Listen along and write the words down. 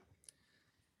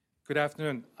Good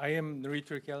afternoon. I am Nury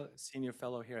Turkel, Senior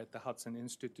Fellow here at the Hudson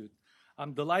Institute.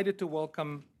 I'm delighted to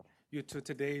welcome you to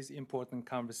today's important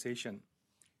conversation.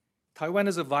 Taiwan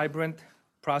is a vibrant,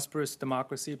 prosperous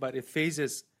democracy, but it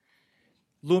faces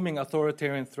looming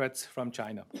authoritarian threats from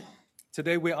China.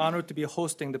 Today, we're honored to be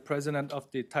hosting the President of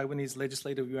the Taiwanese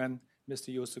Legislative Yuan, Mr.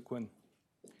 You Si-kun.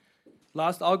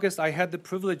 Last August, I had the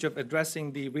privilege of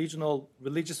addressing the Regional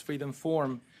Religious Freedom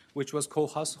Forum, which was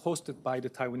co-hosted by the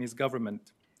Taiwanese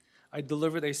government. I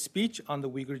delivered a speech on the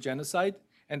Uyghur genocide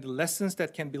and the lessons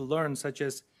that can be learned, such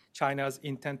as China's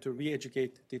intent to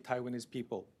re-educate the Taiwanese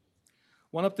people.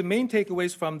 One of the main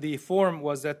takeaways from the forum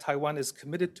was that Taiwan is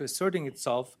committed to asserting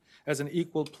itself as an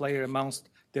equal player amongst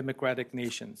democratic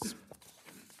nations.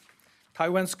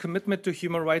 Taiwan's commitment to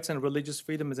human rights and religious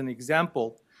freedom is an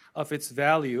example of its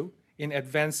value in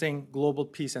advancing global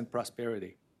peace and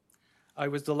prosperity. I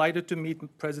was delighted to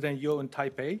meet President You in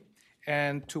Taipei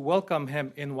and to welcome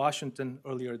him in Washington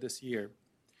earlier this year.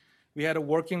 We had a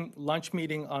working lunch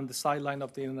meeting on the sideline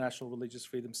of the International Religious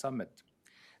Freedom Summit.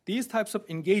 These types of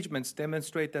engagements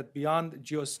demonstrate that beyond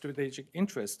geostrategic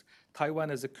interest, Taiwan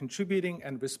is a contributing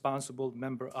and responsible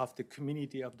member of the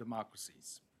community of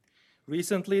democracies.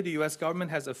 Recently, the US government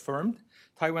has affirmed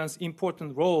Taiwan's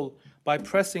important role by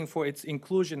pressing for its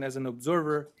inclusion as an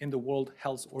observer in the World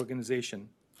Health Organization.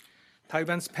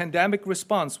 Taiwan's pandemic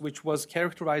response, which was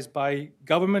characterized by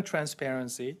government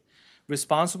transparency,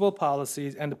 responsible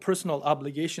policies, and the personal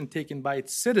obligation taken by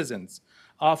its citizens,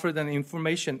 offered an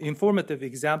informative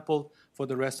example for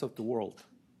the rest of the world.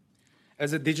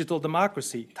 As a digital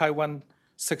democracy, Taiwan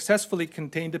successfully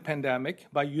contained the pandemic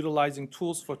by utilizing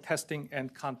tools for testing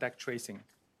and contact tracing.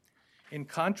 In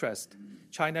contrast,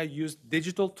 China used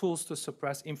digital tools to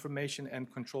suppress information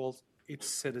and control its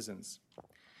citizens.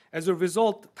 As a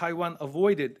result, Taiwan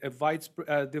avoided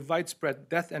the widespread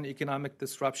death and economic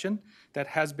disruption that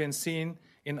has been seen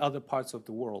in other parts of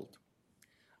the world.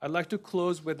 I'd like to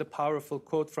close with a powerful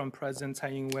quote from President Tsai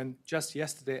Ing-wen just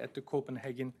yesterday at the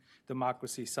Copenhagen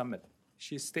Democracy Summit.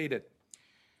 She stated,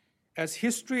 "As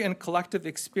history and collective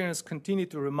experience continue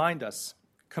to remind us,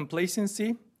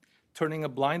 complacency, turning a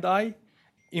blind eye,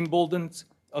 emboldens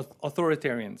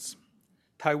authoritarians.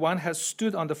 Taiwan has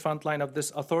stood on the front line of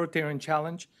this authoritarian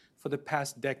challenge for the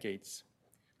past decades.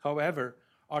 However,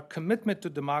 our commitment to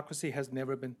democracy has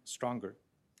never been stronger."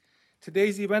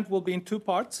 Today's event will be in two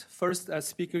parts. First,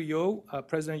 Speaker You,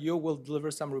 President You, will deliver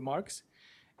some remarks,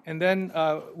 and then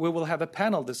we will have a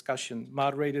panel discussion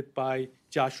moderated by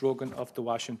Josh Rogin of the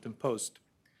Washington Post.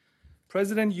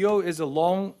 President You is a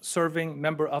long-serving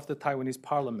member of the Taiwanese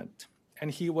Parliament, and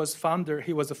he was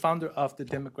a founder of the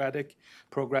Democratic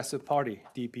Progressive Party,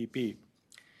 DPP.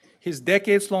 His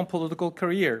decades-long political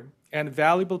career and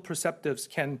valuable perspectives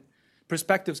can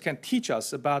teach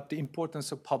us about the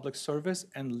importance of public service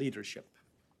and leadership.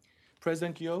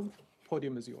 President You,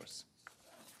 podium is yours.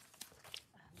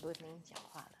 轮您讲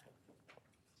话了。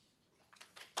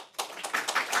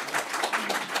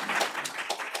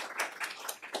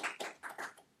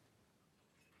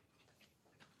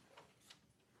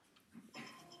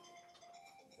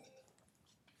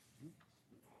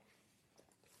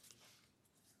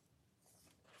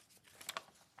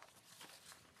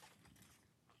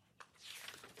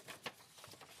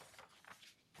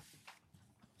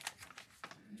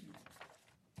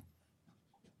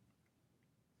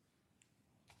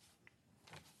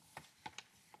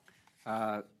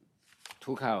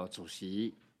涂考主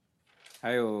席，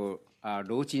还有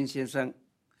罗金先生，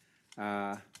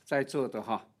在座的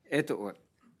Edward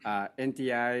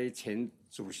NDI 前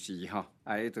主席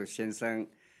Edward 先生，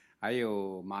还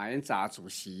有马恩杂主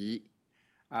席，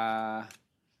还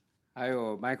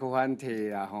有 Michael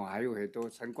Hunt 还有很多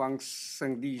陈光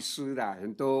胜律师啦，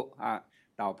很多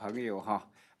老朋友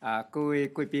各位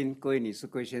贵宾、各位女士、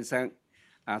各位先生，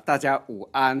大家午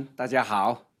安，大家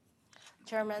好。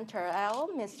Chairman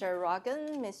Turkel, Mr.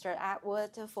 Rogin, Mr.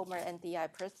 Atwood, former NDI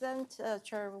President,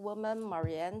 Chairwoman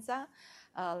Marianza,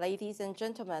 ladies and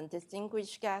gentlemen,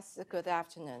 distinguished guests, good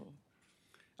afternoon.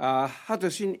 哈德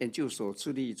逊研究所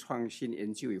致力创新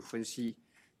研究与分析，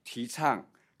提倡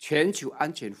全球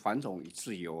安全、繁荣与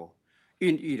自由，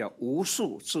孕育了无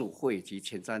数智慧及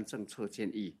前瞻政策建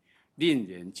议，令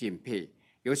人敬佩。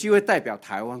有机会代表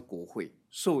台湾国会，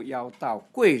受邀到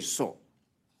贵所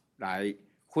来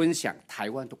分享台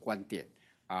湾的观点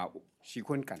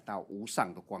，Si-kun感到无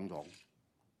上的光荣。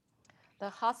The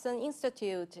Hudson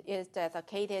Institute is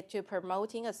dedicated to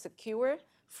promoting a secure,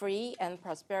 free, and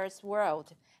prosperous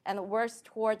world, and works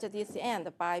toward this end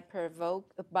by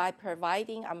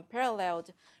providing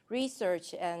unparalleled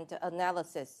research and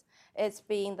analysis, It's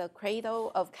been the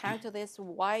cradle of countless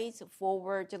wise,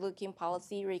 forward-looking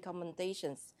policy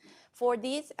recommendations. For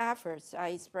these efforts, I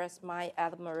express my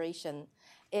admiration.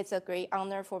 It's a great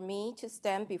honor for me to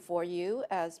stand before you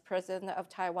as President of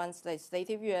Taiwan's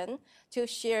Legislative Yuan to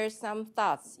share some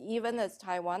thoughts, even as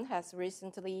Taiwan has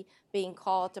recently been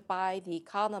called by The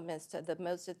Economist the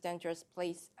most dangerous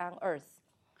place on earth.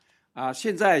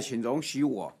 现在请容许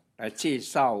我来介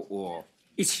绍我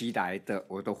一起来的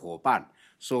我的伙伴。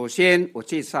首先，我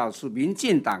介绍是民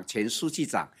进党前书记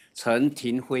长陈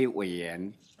廷辉委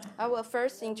员。I will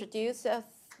first introduce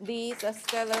these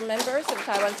stellar members of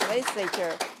Taiwan's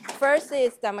legislature. First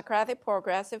is Democratic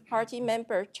Progressive Party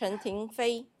member Chen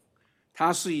Ting-fei.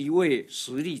 他是一位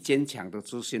实力坚强的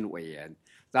资深委员。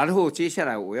然后接下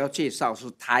来我要介绍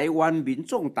是台湾民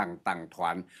众党党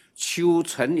团邱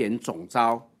成元总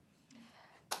召。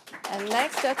And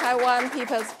next, Taiwan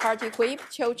People's Party Whip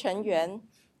Qiu Chenyuan.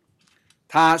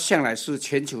 他向来是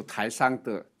全球台商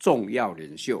的重要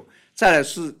领袖。再来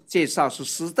是介绍是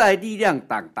时代力量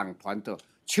党党团的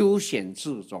邱显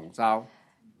智总召。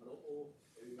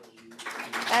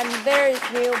And there is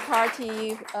new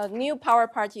Power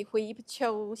Party Whip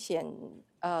Qiu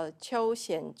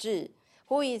Xianzhi,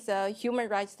 who is a human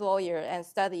rights lawyer and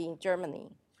study in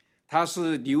Germany. 他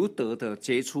是留德的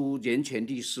杰出人权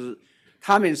律师。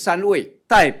他们三位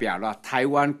代表了台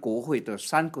湾国会的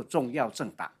3个重要政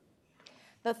党。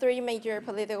The three major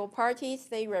political parties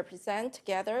they represent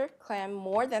together claim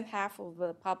more than half of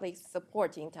the public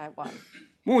support in Taiwan.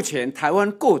 目前，台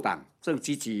湾各党正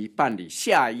积极办理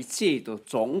下一届的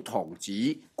总统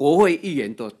及国会议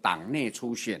员的党内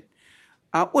初选。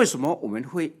为什么我们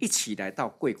会一起来到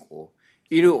贵国？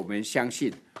因为我们相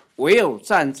信，唯有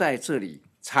站在这里，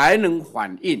才能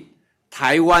反映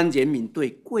台湾人民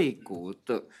对贵国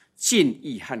的敬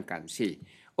意和感谢。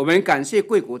我们感谢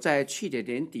贵国在去年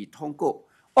年底通过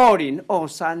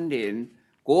2023年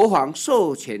国防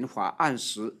授权法案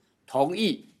时，同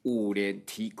意5年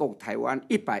提供台湾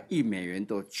100亿美元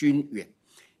的军援，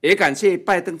也感谢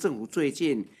拜登政府最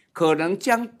近可能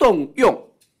将动用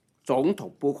总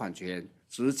统拨款权，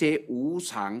直接无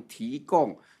偿提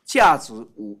供价值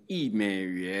5亿美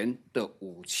元的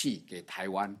武器给台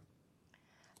湾。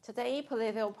Today,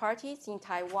 political parties in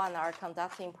Taiwan are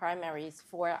conducting primaries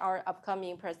for our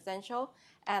upcoming presidential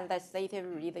and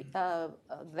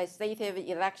legislative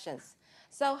elections.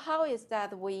 So how is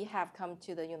that we have come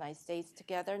to the United States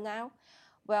together now?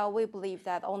 Well, we believe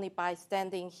that only by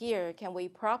standing here can we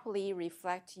properly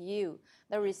reflect to you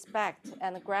the respect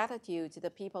and gratitude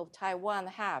the people of Taiwan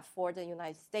have for the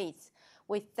United States.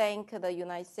 We thank the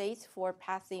United States for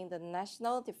passing the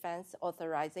National Defense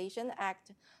Authorization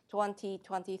Act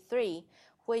 2023,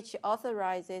 which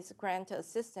authorizes grant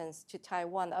assistance to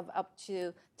Taiwan of up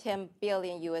to $10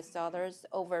 billion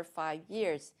over 5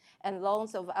 years and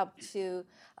loans of up to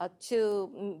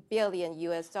 $2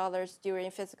 billion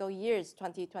during fiscal years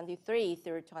 2023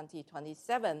 through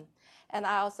 2027. And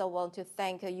I also want to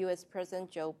thank U.S.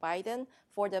 President Joe Biden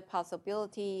for the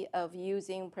possibility of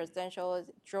using presidential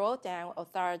drawdown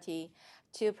authority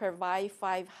to provide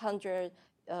 $500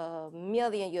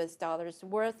 million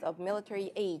worth of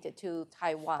military aid to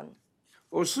Taiwan.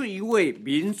 我是一位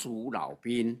民族老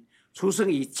兵，出生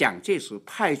于蒋介石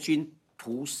派军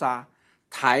屠杀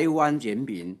台湾人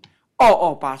民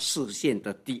228事件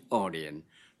的第2年，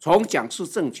从蒋氏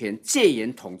政权戒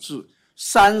严统治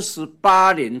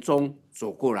38年中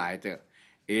走过来的，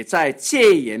也在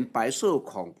戒严白色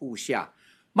恐怖下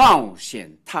冒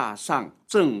险踏上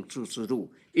政治之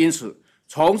路。因此，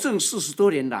从政40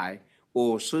多年来，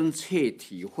我深切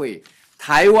体会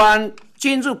台湾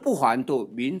今日不凡的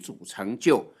民主成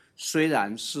就，虽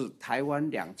然是台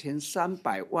湾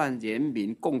2300万人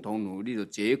民共同努力的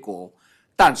结果，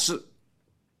但是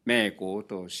美国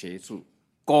的协助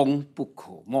功不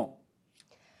可没。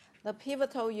The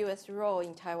pivotal U.S. role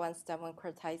in Taiwan's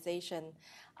democratization.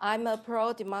 I'm a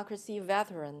pro-democracy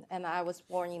veteran, and I was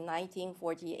born in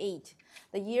 1948,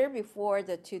 the year before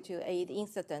the 228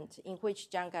 incident in which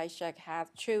Chiang Kai-shek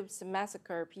had troops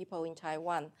massacre people in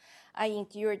Taiwan. I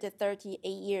endured 38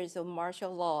 years of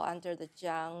martial law under the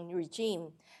Chiang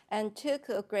regime and took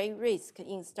a great risk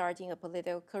in starting a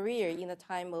political career in a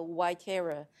time of white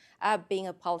terror. I've been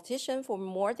a politician for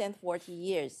more than 40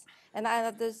 years, and I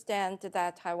understand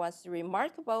that Taiwan's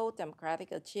remarkable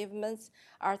democratic achievements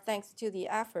are thanks to the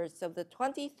efforts of the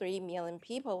 23 million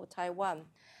people of Taiwan.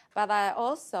 But I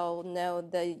also know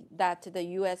that the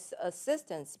U.S.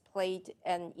 assistance played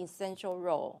an essential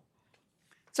role.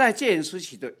 在戒严时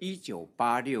期的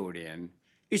1986年，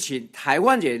一群台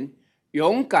湾人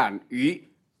勇敢于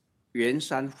圆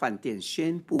山饭店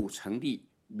宣布成立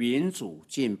民主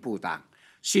进步党，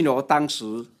幸而当时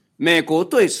美国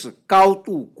对此高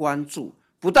度关注，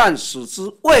不但使之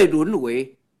未沦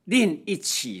为另一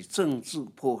起政治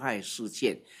迫害事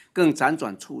件，更辗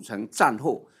转促成战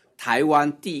后台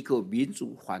湾第一个民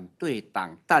主反对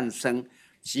党诞生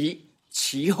及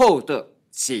其后的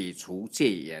解除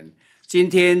戒严。今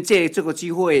天借这个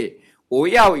机会，我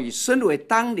要以身为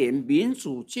当年民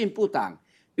主进步党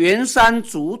圆山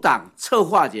组党策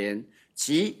划人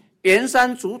及圆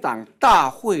山组党大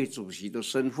会主席的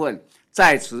身份，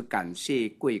在此感谢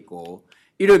贵国，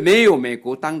因为没有美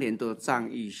国当年的仗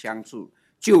义相助，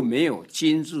就没有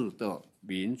今日的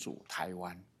民主台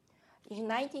湾。In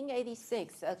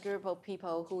 1986, a group of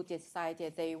people who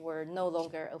decided they were no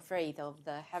longer afraid of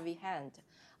the heavy hand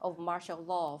of martial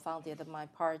law founded my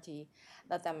party,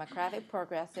 the Democratic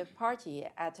Progressive Party,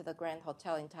 at the Grand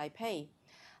Hotel in Taipei.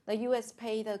 The U.S.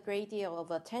 paid a great deal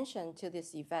of attention to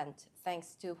this event,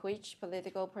 thanks to which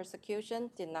political persecution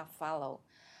did not follow.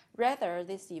 Rather,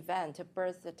 this event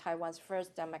birthed Taiwan's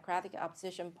first democratic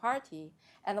opposition party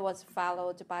and was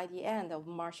followed by the end of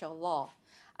martial law.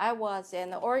 I was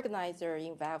an organizer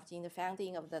involved in the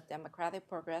founding of the Democratic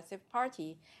Progressive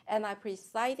Party, and I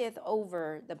presided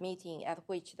over the meeting at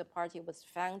which the party was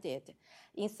founded.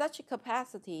 In such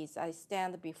capacities, I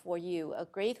stand before you a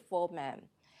grateful man.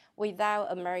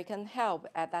 Without American help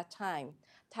at that time,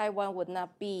 Taiwan would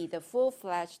not be the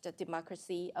full-fledged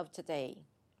democracy of today.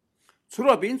 除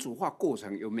了民主化过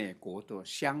程有美国的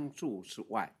相助之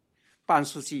外，半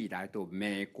世纪以来的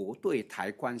美国对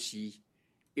台关系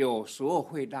有时候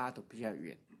会拉得比较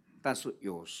远，但是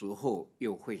有时候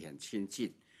又会很亲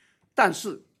近。但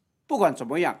是不管怎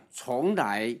么样，从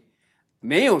来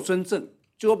没有真正，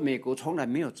就美国从来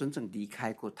没有真正离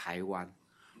开过台湾。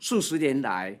40年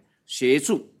来，协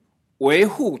助维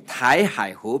护台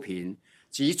海和平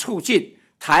及促进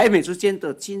台美之间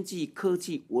的经济、科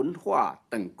技、文化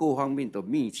等各方面的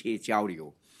密切交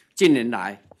流。近年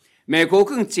来，美国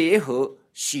更结合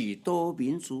许多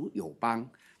民主友邦，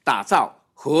打造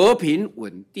和平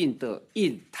稳定的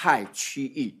印太区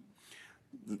域，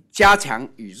加强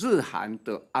与日韩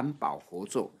的安保合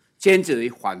作，坚决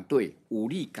反对武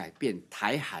力改变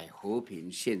台海和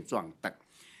平现状等。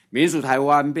民主台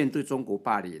湾面对中国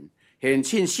霸凌，很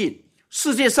庆幸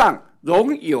世界上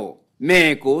仍有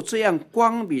美国这样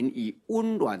光明与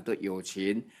温暖的友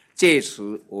情。借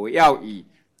此，我要以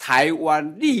台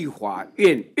湾立法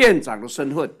院院长的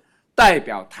身份，代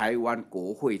表台湾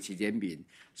国会及人民，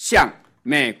向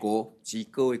美国及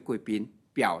各位贵宾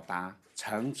表达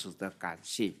诚挚的感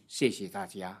谢。谢谢大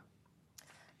家。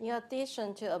In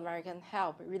addition to American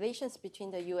help, relations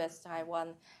between the U.S. and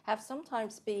Taiwan have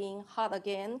sometimes been hot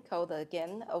again, cold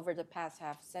again over the past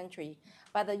half century,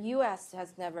 but the U.S.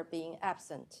 has never been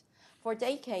absent. For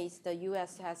decades, the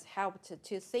U.S. has helped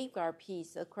to safeguard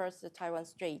peace across the Taiwan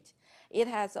Strait. It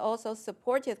has also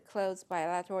supported close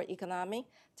bilateral economic,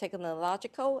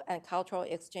 technological, and cultural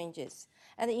exchanges.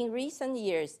 And in recent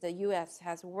years, the U.S.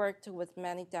 has worked with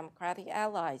many democratic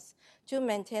allies to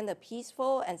maintain a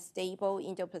peaceful and stable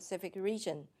Indo-Pacific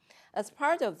region. As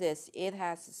part of this, it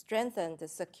has strengthened the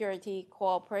security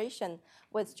cooperation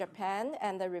with Japan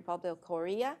and the Republic of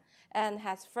Korea, and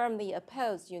has firmly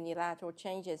opposed unilateral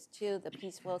changes to the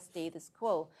peaceful status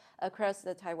quo across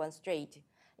the Taiwan Strait.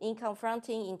 In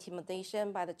confronting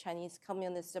intimidation by the Chinese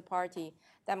Communist Party,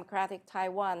 Democratic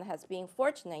Taiwan has been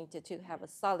fortunate to have a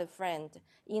solid friend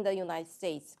in the United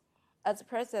States. As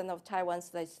president of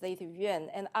Taiwan's Legislative Yuan,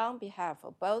 and on behalf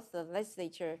of both the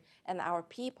legislature and our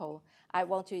people, I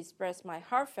want to express my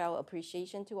heartfelt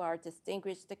appreciation to our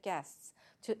distinguished guests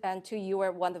and to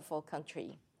your wonderful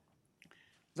country.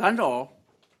 然而，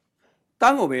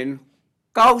当我们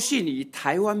高兴于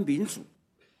台湾民主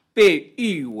被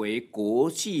誉为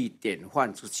国际典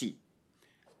范之际，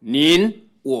您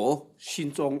我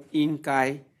心中应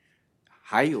该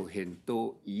还有很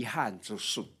多遗憾之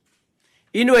事，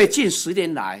因为近10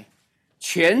年来，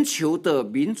全球的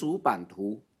民主版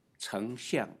图呈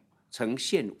现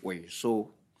萎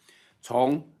缩，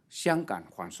从香港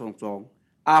反送中、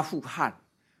阿富汗、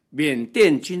缅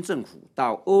甸军政府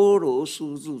到俄罗斯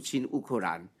入侵乌克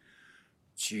兰，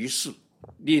局势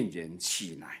令人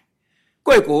气馁。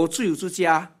贵国自由之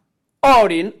家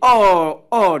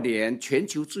2022年全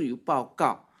球自由报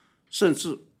告甚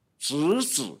至直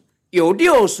指有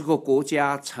60个国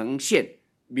家呈现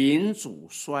民主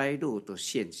衰落的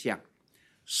现象。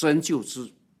深究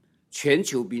之，全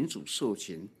球民主社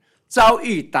群遭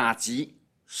遇打击，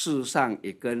事实上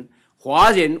也跟华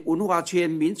人文化圈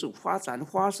民主发展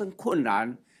发生困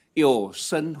难有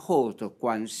深厚的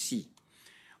关系，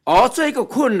而这个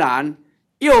困难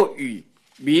又与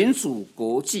民主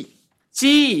国际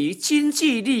基于经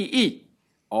济利益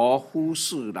而忽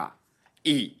视了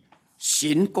以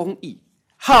行公益、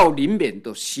好人民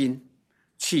的心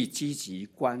去积极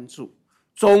关注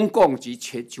中共及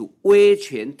全球威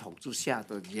权统治下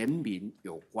的人民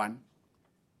有关。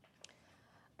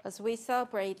As we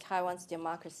celebrate Taiwan's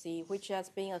democracy, which has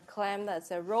been acclaimed as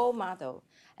a role model,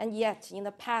 and yet in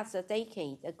the past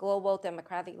decade, the global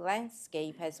democratic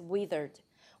landscape has withered.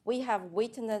 We have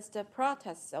witnessed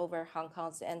protests over Hong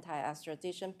Kong's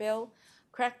anti-extradition bill,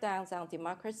 crackdowns on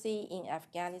democracy in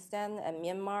Afghanistan and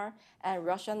Myanmar, and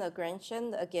Russian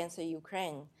aggression against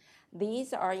Ukraine.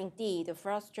 These are indeed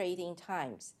frustrating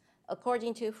times.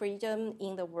 According to Freedom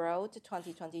in the World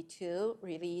 2022,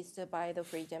 released by the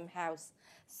Freedom House,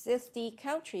 60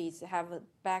 countries have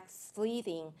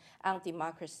backsliding on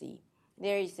democracy.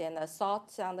 There is an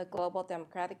assault on the global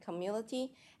democratic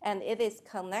community, and it is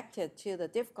connected to the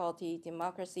difficulty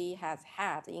democracy has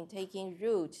had in taking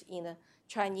root in the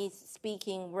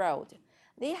Chinese-speaking world.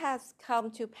 This has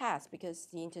come to pass because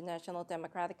the international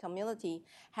democratic community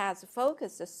has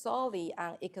focused solely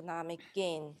on economic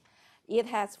gain. It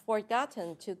has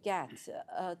forgotten to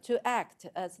act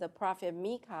as the prophet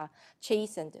Micah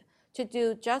chastened, to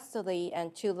do justly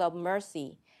and to love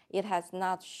mercy. It has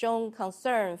not shown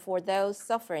concern for those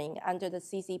suffering under the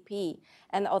CCP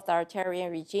and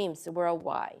authoritarian regimes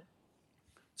worldwide.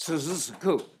 此时此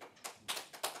刻，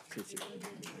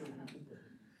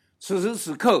此时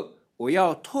此刻，我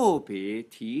要特别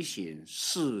提醒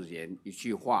世人一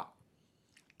句话：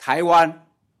台湾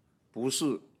不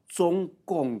是中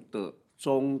共的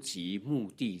终极目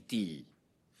的地，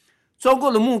中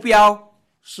共的目标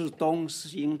是东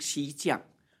兴西降，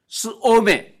是欧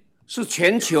美，是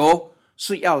全球，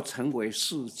是要成为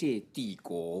世界帝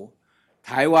国。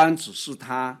台湾只是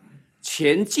他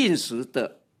前进时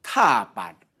的踏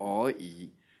板而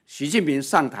已。习近平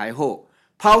上台后，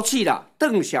抛弃了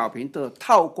邓小平的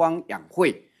韬光养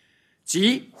晦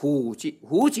及胡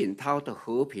锦涛的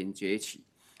和平崛起，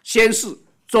宣示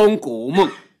中国梦，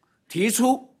提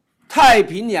出太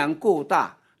平洋够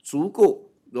大，足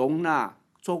够容纳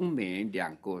中美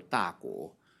两个大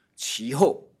国。其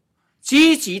后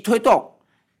积极推动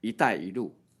“一带一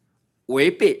路”，违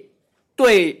背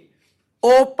对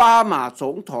奥巴马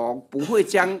总统不会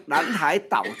将南海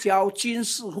岛礁军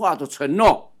事化的承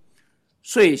诺，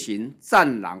遂行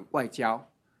战狼外交，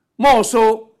没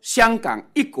收香港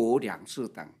一国两制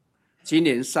等。今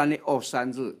年3月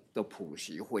23日的普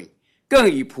习会，更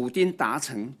与普丁达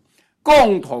成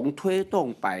共同推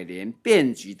动百年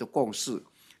变局的共识，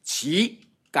其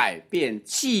改变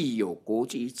既有国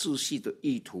际秩序的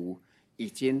意图已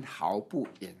经毫不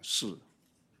掩饰。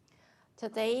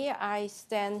Today, I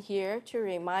stand here to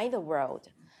remind the world,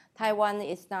 Taiwan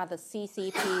is not the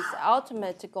CCP's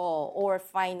ultimate goal or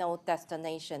final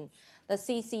destination. The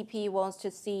CCP wants to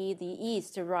see the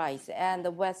East rise and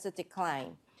the West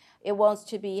decline. It wants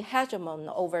to be hegemon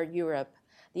over Europe,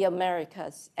 the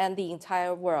Americas, and the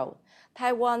entire world.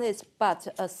 Taiwan is but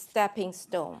a stepping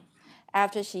stone.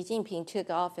 After Xi Jinping took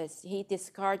office, he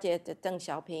discarded Deng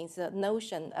Xiaoping's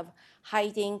notion of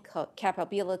hiding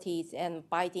capabilities and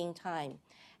biding time,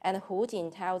 and Hu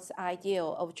Jintao's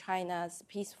ideal of China's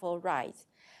peaceful rise.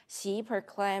 Xi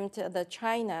proclaimed the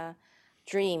China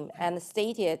dream and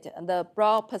stated the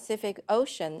broad Pacific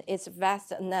Ocean is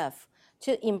vast enough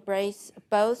to embrace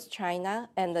both China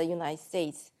and the United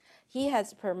States. He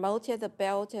has promoted the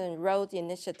Belt and Road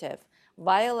Initiative,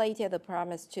 violated the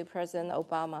promise to President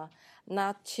Obama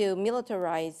not to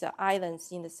militarize the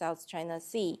islands in the South China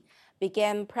Sea,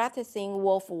 began practicing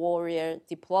wolf warrior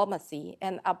diplomacy,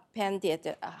 and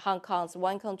upended Hong Kong's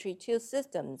one country, two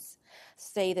systems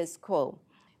status quo.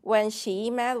 When Xi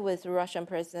met with Russian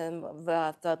President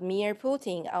Vladimir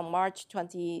Putin on March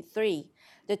 23,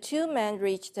 the two men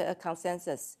reached a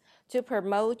consensus to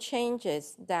promote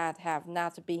changes that have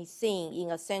not been seen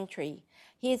in a century.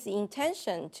 His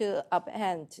intention to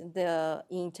upend the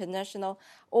international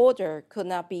order could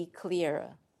not be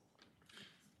clearer.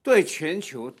 对全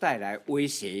球带来威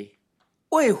胁，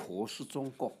为何是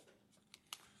中共，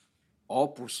而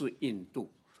不是印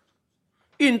度？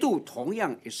印度同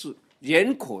样也是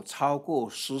人口超过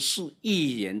14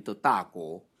亿人的大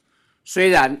国，虽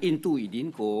然印度与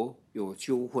邻国有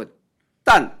纠纷，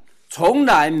但从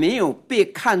来没有被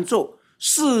看作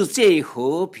世界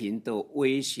和平的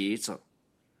威胁者。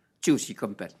究其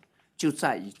根本，就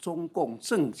在于中共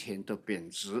政权的贬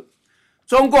值。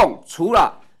中共除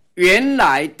了原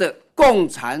来的共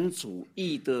产主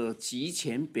义的极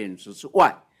权贬值之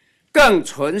外，更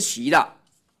承袭了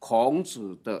孔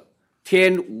子的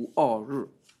天无二日，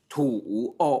土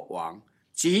无二王，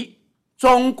即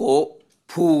中国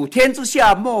普天之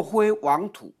下莫非王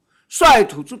土，率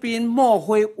土之滨，莫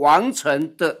非王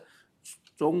臣的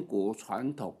中国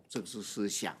传统政治思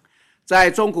想，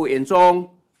在中国眼中，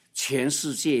全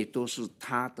世界都是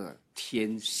他的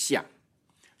天下。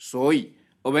所以，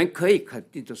我们可以肯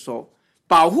定的说，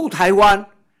保护台湾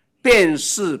便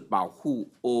是保护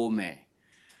欧美，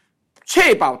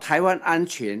确保台湾安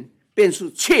全便是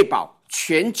确保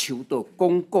全球的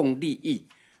公共利益。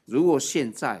如果现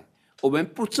在我们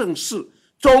不正视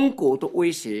中国的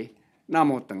威胁，那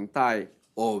么等待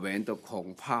我们的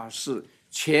恐怕是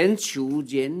全球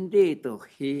人类的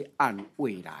黑暗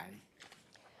未来。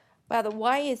But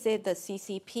why is it the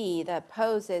CCP that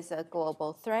poses a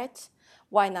global threat?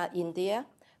 Why not India?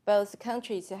 Both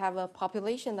countries have a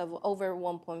population of over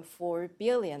 1.4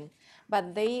 billion,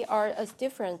 but they are as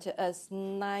different as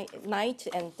night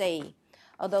and day.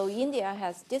 Although India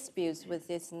has disputes with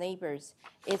its neighbors,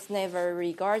 it's never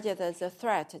regarded as a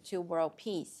threat to world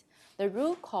peace. The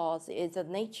root cause is the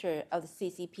nature of the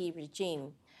CCP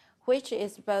regime, which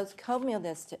is both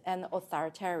communist and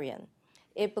authoritarian.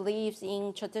 It believes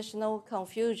in traditional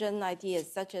Confucian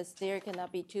ideas such as there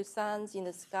cannot be two suns in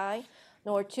the sky,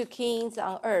 nor two kings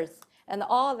on earth, and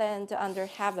all land under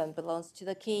heaven belongs to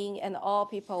the king, and all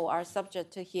people are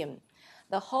subject to him.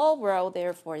 The whole world,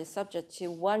 therefore, is subject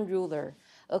to one ruler.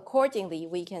 Accordingly,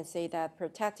 we can say that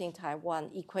protecting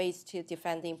Taiwan equates to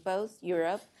defending both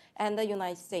Europe and the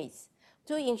United States.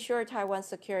 To ensure Taiwan's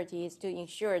security is to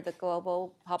ensure the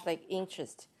global public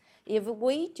interest. If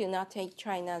we do not take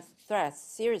China's threats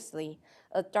seriously,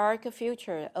 a dark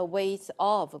future awaits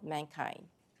all of mankind.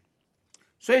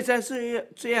 所以在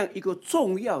这样一个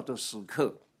重要的时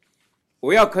刻，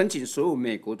我要恳请所有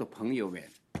美国的朋友们，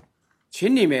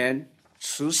请你们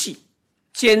持续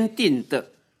坚定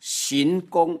的行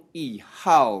公义、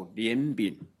好怜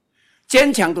悯，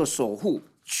坚强的守护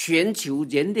全球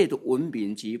人类的文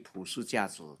明及普世价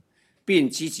值，并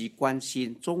积极关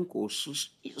心中国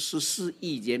14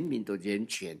亿人民的人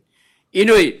权，因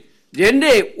为人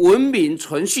类文明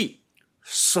存续，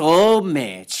舍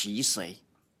美其谁？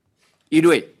因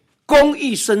为公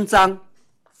义伸张，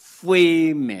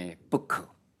非美不可。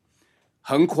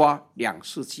横跨2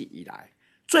世纪以来，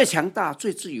最强大、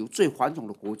最自由、最繁荣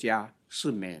的国家是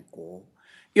美国，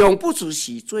永不止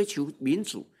息追求民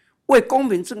主、为公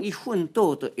平正义奋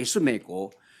斗的也是美国。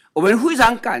我们非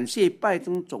常感谢拜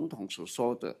登总统所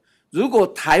说的：如果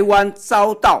台湾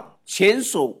遭到前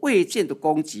所未见的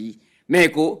攻击，美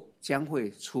国将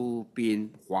会出兵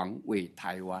防卫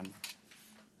台湾。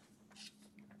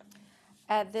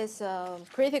At this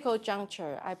critical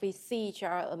juncture, I beseech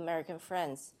our American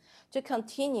friends to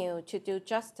continue to do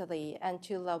justly and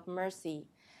to love mercy,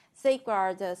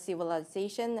 safeguard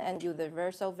civilization and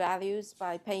universal values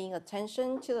by paying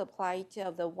attention to the plight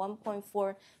of the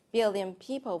 1.4 billion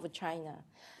people of China,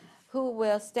 who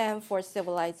will stand for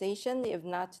civilization if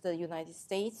not the United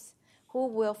States, who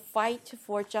will fight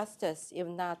for justice if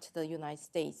not the United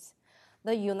States.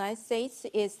 The United States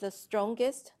is the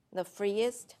strongest, the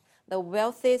freest, the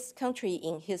wealthiest country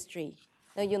in history.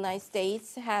 The United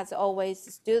States has always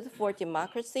stood for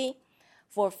democracy,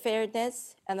 for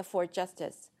fairness, and for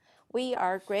justice. We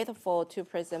are grateful to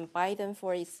President Biden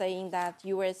for saying that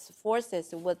U.S.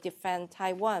 forces would defend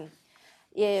Taiwan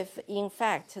if, in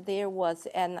fact, there was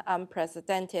an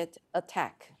unprecedented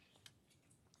attack.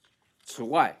 此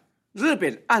外，日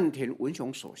本岸田文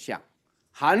雄首相、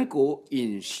韩国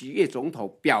尹锡悦总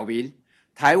统表明，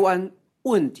台湾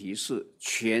问题是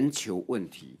全球问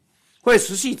题，会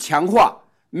持续强化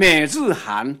美日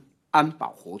韩安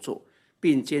保合作，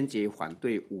并坚决反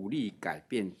对武力改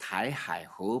变台海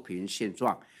和平现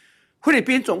状。菲律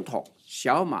宾总统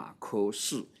小马可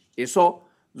仕也说，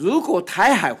如果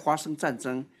台海发生战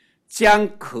争，将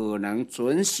可能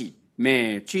准许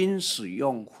美军使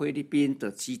用菲律宾的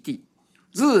基地。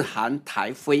日韩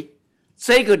台菲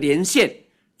这个连线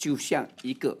就像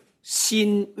一个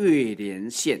新月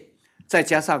连线，再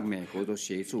加上美国的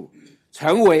协助，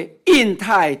成为印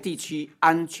太地区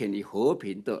安全与和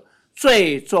平的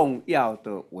最重要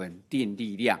的稳定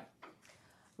力量。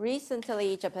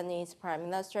Recently, Japanese Prime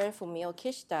Minister Fumio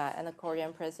Kishida and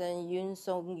Korean President Yoon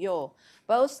Suk-yeol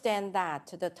both stand that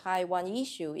the Taiwan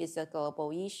issue is a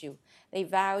global issue. They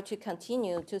vow to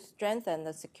continue to strengthen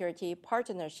the security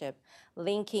partnership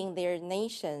linking their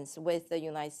nations with the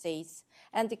United States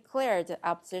and declared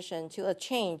opposition to a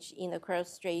change in the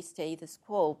cross-strait status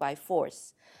quo by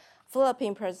force.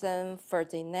 Philippine President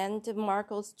Ferdinand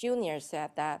Marcos Jr.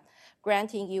 said that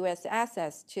granting U.S.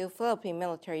 access to Philippine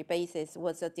military bases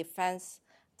was a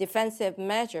defensive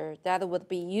measure that would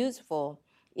be useful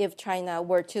if China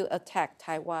were to attack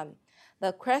Taiwan.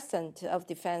 The crescent of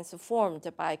defense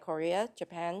formed by Korea,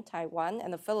 Japan, Taiwan,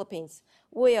 and the Philippines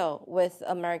will, with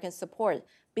American support,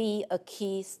 be a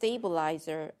key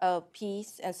stabilizer of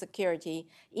peace and security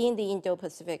in the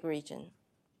Indo-Pacific region.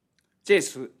 借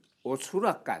此，我除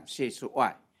了感谢之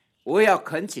外，我也要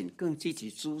恳请更积极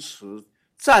支持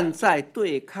站在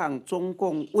对抗中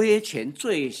共威权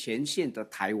最前线的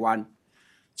台湾，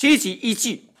积极依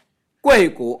据贵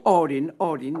国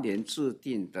2020年制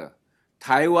定的《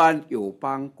台湾友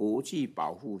邦国际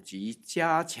保护及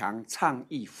加强倡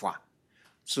议法》，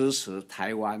支持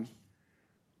台湾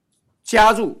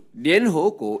加入联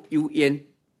合国 UN、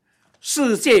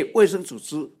世界卫生组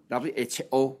织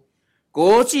WHO、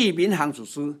国际民航组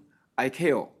织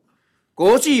ICAO、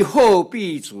国际货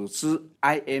币组织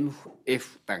IMF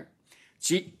等，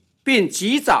并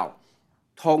及早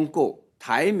通过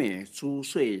台美租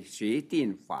税协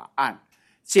定法案，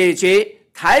解决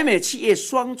台美企业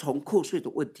双重课税的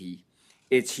问题，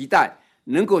也期待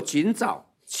能够尽早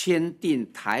签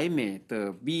订台美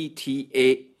的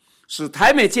VTA， 使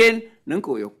台美间能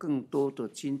够有更多的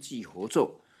经济合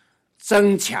作，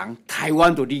增强台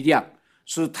湾的力量，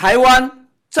使台湾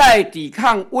在抵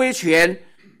抗威权、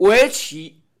维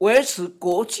持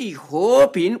国际和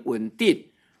平稳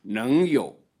定能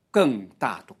有更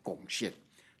大的贡献。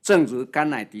正如甘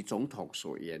乃迪总统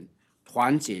所言，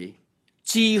团结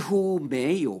几乎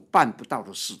没有办不到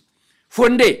的事，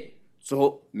分裂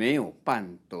则没有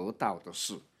办得到的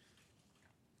事。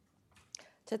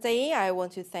Today, I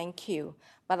want to thank you,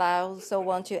 but I also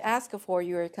want to ask for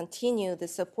your continued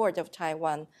support of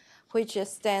Taiwan, which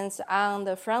stands on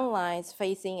the front lines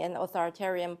facing an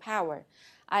authoritarian power.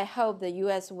 I hope the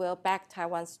U.S. will back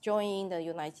Taiwan's joining the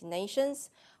United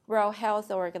Nations, World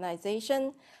Health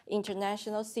Organization,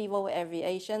 International Civil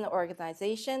Aviation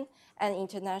Organization, and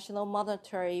International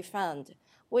Monetary Fund,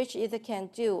 which it can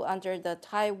do under the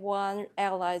Taiwan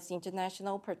Allies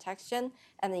International Protection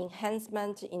and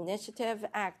Enhancement Initiative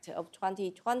Act of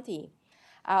 2020.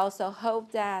 I also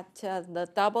hope that the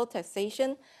double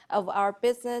taxation of our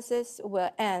businesses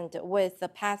will end with the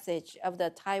passage of the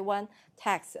Taiwan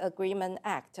Tax Agreement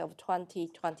Act of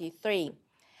 2023.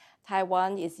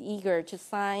 Taiwan is eager to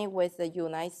sign with the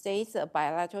United States a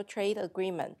bilateral trade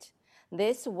agreement.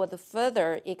 This would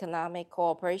further economic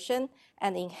cooperation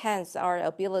and enhance our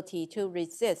ability to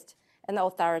resist an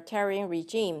authoritarian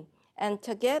regime and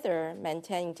together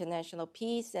maintain international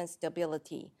peace and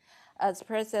stability. As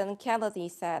President Kennedy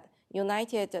said,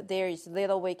 united there is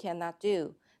little we cannot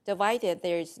do, divided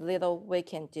there is little we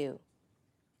can do.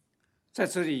 在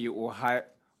这里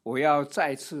我要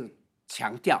再次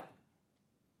强调，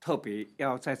特别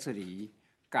要在这里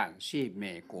感谢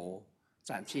美国，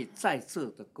感谢在座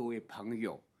的各位朋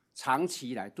友长期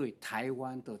以来对台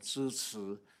湾的支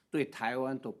持，对台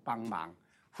湾的帮忙，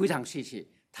非常谢谢。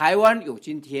台湾有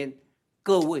今天，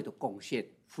各位的贡献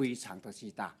非常的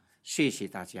巨大，谢谢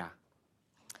大家。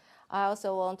I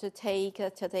also want to take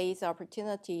today's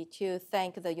opportunity to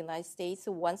thank the United States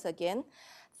once again,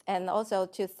 and also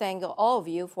to thank all of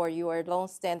you for your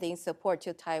long-standing support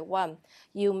to Taiwan.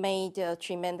 You made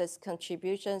tremendous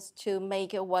contributions to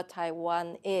make what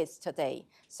Taiwan is today.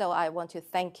 So I want to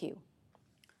thank you.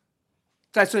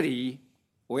 在这里，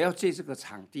我要借这个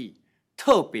场地，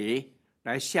特别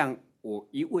来向我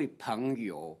一位朋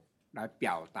友来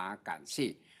表达感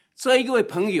谢。这一位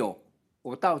朋友，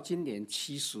我到今年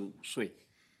75岁，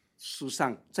事实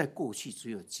上在过去只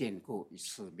有见过一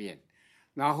次面。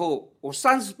然后我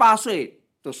38岁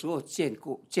的时候见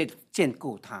过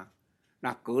他，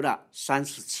那隔了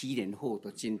37年后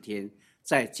的今天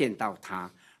再见到他。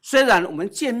虽然我们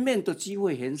见面的机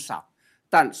会很少，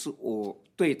但是我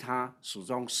对他始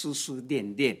终思思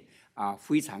念念啊，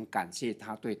非常感谢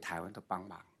他对台湾的帮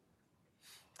忙。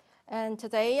And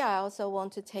today, I also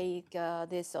want to take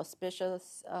this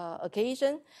auspicious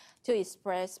occasion to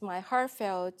express my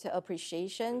heartfelt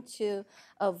appreciation to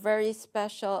a very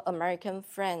special American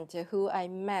friend who I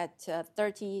met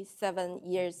 37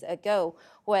 years ago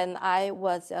when I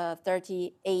was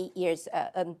 38 years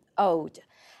old.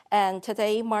 And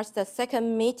today marks the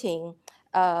second meeting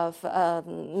of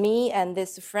me and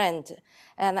this friend.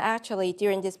 And actually,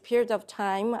 during this period of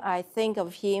time, I think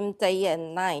of him day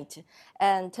and night.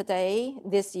 And today,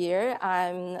 this year,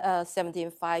 I'm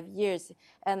 75 years,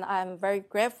 and I'm very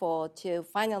grateful to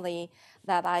finally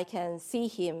that I can see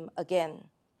him again.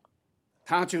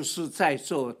 他就是在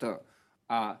座的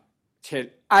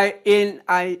前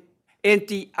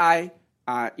NDI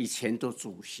以前的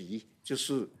主席，就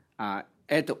是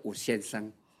Edward 先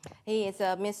生。He is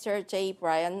Mr. J.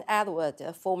 Brian Edward,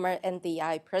 a former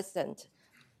NDI president.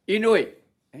 因为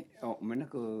我们那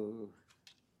个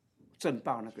政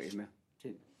报那个有没有？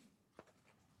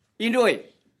因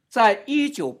为在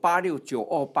1986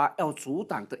 928要阻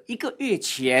挡的1个月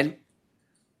前，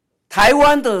台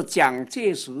湾的蒋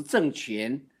介石政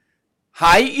权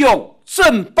还用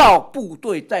政报部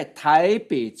队在台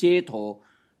北街头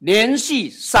连续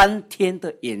3天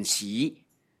的演习。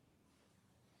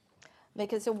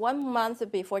Because 1 month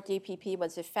before DPP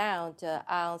was found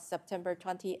on September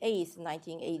 28th,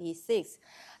 1986,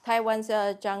 Taiwan's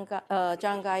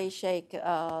Chiang Kai-shek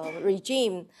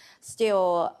regime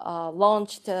still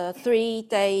launched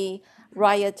 3-day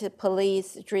riot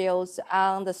police drills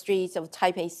on the streets of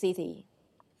Taipei City.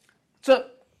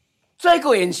 这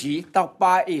个演习到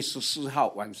8月14号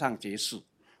晚上结束。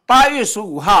8月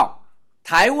15号，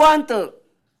台湾的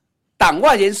党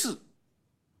外人士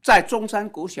在中山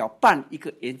国小办一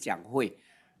个演讲会，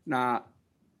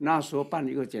那时候办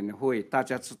一个演讲会，大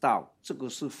家知道这个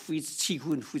是气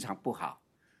氛非常不好，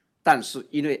但是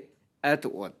因为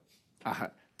Edward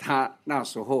他那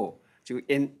时候就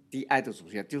NDI 的主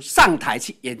席就上台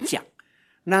去演讲，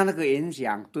那个演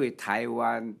讲对台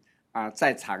湾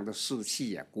在场的士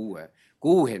气鼓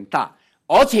舞很大，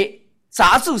而且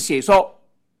杂志写说，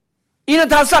因为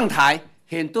他上台，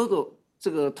很多的这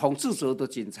个统治者的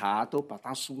警察都把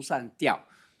他疏散掉，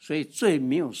所以最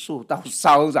没有受到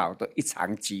骚扰的一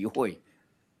场集会。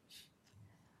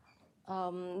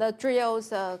The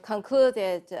drills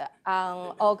concluded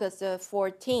on August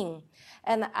 14,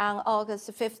 and on August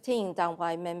 15,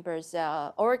 Dangwai members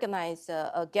organized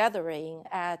a gathering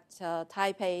at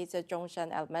Taipei's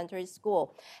Zhongshan Elementary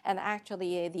School. And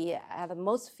actually, the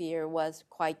atmosphere was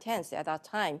quite tense at that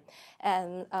time.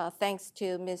 And thanks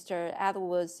to Mr.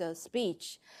 Atwood's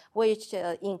speech, which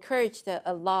encouraged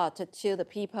a lot to the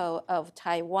people of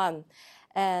Taiwan.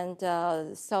 And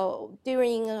so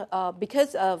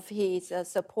because of his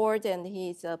support and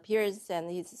his appearance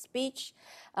and his speech,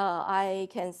 I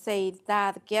can say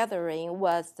that gathering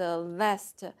was the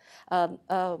less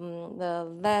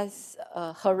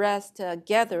harassed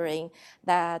gathering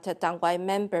that Dangwai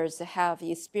members have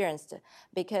experienced.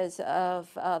 Because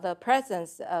of the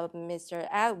presence of Mr.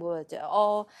 Atwood,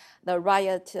 all the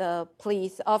riot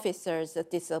police officers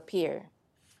disappear.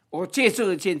 我借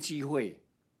这件机会。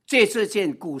借这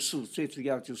件故事，最主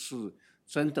要就是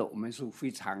真的，我们是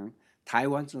台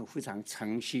湾是非常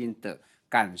诚心的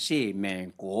感谢美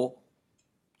国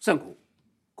政府、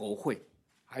国会，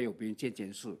还有民间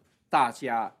人士，大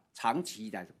家长期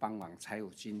以来的帮忙，才有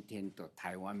今天的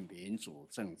台湾民主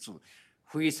政治。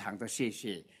非常的谢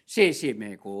谢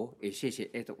美国，也谢谢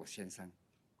Edward 先生。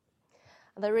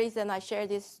The reason I share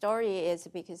this story is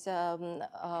because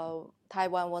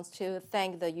Taiwan wants to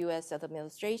thank the U.S.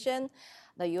 administration,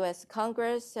 the U.S.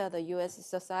 Congress, the U.S.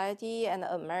 society, and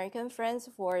American friends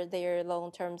for their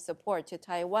long-term support to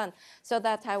Taiwan so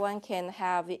that Taiwan can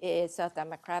have its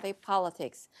democratic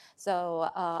politics. So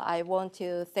I want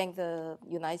to thank the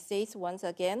United States once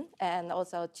again and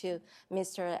also to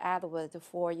Mr. Atwood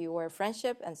for your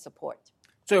friendship and support.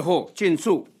 最后，敬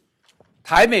祝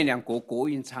台美两国国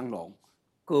运昌隆。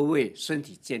各位身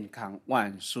体健康，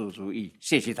万事如意，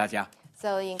谢谢大家。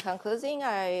So in concluding,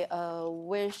 I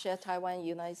wish Taiwan,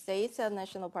 United States,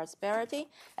 national prosperity,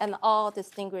 and all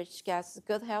distinguished guests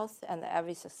good health and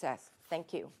every success.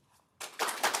 Thank you.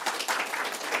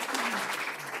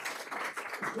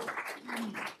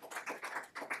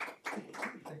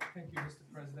 Thank you, Mr.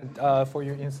 President, for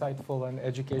your insightful and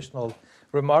educational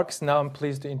remarks. Now I'm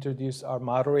pleased to introduce our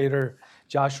moderator,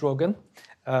 Josh Rogin.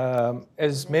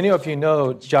 As many of you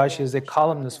know, Josh is a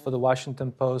columnist for the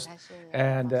Washington Post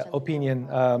and a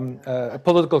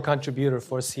political contributor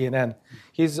for CNN.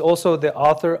 He's also the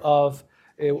author of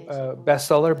a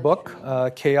bestseller book,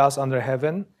 Chaos Under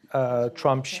Heaven,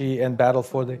 Trump, Xi, and Battle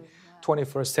for the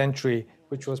 21st Century,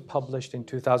 which was published in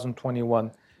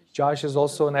 2021. Josh is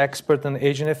also an expert in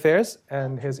Asian affairs,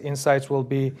 and his insights will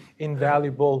be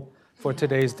invaluable for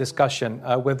today's discussion.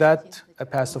 With that, I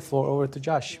pass the floor over to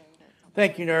Josh.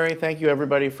 Thank you, Nury. Thank you,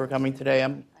 everybody, for coming today.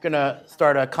 I'm going to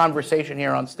start a conversation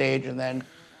here on stage, and then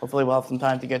hopefully we'll have some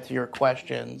time to get to your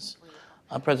questions.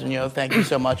 President Yo, thank you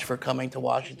so much for coming to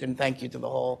Washington. Thank you to the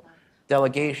whole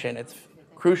delegation. It's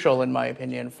crucial, in my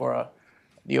opinion, for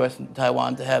the U.S. and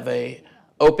Taiwan to have a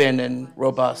open and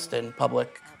robust and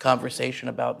public conversation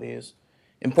about these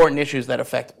important issues that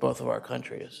affect both of our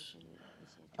countries.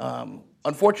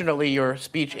 Unfortunately, your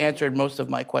speech answered most of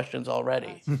my questions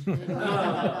already.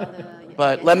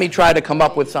 But let me try to come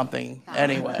up with something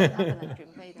anyway.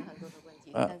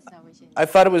 I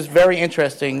thought it was very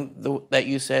interesting that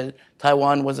you said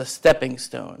Taiwan was a stepping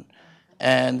stone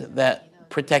and that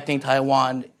protecting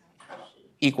Taiwan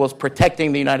equals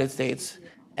protecting the United States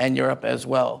and Europe as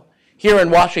well. Here in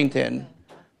Washington,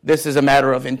 this is a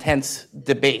matter of intense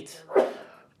debate.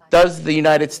 Does the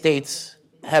United States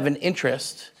have an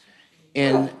interest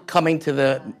in coming to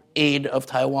the aid of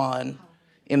Taiwan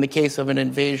in the case of an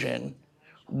invasion?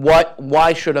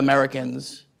 Why should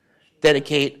Americans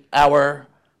dedicate our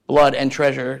blood and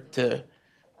treasure to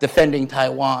defending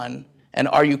Taiwan? And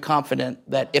are you confident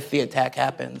that if the attack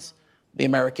happens, the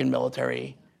American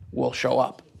military will show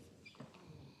up?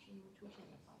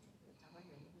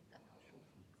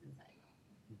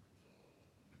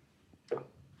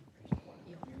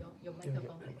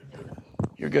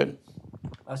 You're good.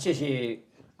 谢谢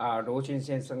罗金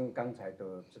先生刚才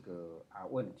的这个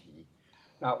问题。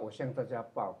那我向大家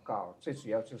报告，最主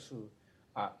要就是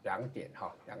两点。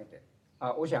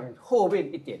我想后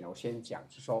面一点我先讲，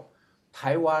就是说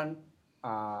台湾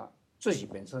自己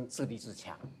本身自立自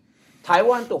强，台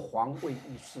湾的防卫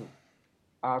意识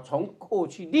从过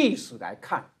去历史来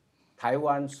看，台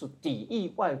湾是抵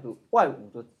御外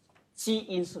侮的基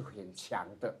因是很强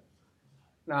的。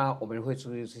那我们会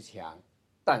自立自强，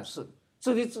但是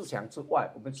自立自强之外，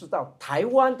我们知道台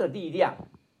湾的力量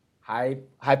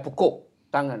还不够。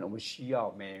当然，我们需要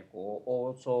美国、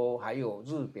欧洲，还有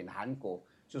日本、韩国，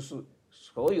就是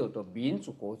所有的民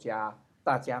主国家，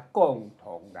大家共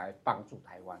同来帮助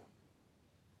台湾。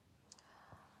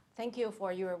Thank you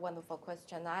for your wonderful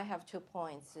question. I have 2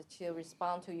 points to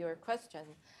respond to your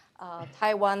question.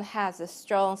 Taiwan has a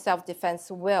strong self-defense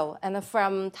will, and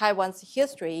from Taiwan's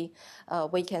history,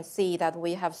 we can see that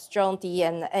we have strong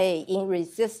DNA in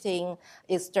resisting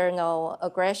external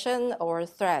aggression or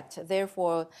threat.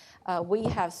 Therefore, we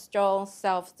have strong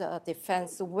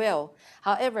self-defense will.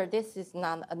 However, this is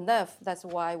not enough. That's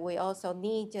why we also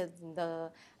need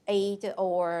the aid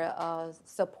or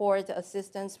support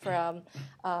assistance from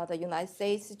the United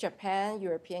States, Japan,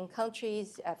 European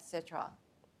countries, etc.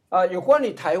 有关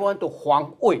于台湾的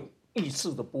防卫意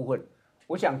识的部分，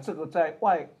我想这个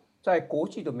在国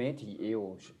际的媒体也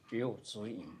有质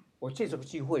疑。我借这个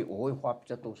机会，我会花比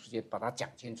较多时间把它讲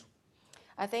清楚。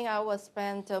I think I will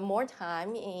spend more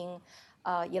time in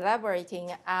elaborating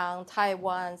on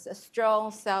Taiwan's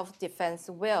strong self-defense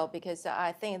will, because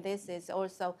I think this is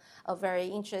also a very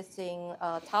interesting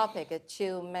topic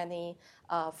to many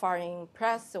foreign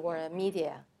press or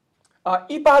media.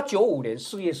 1895年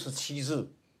4月17日，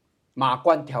马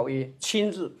关条约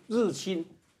日清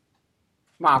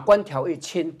马关条约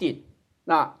签订，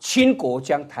那清国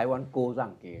将台湾割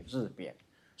让给日本，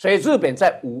所以日本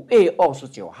在5月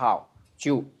29号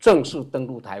就正式登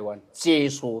陆台湾，接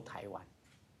收台湾。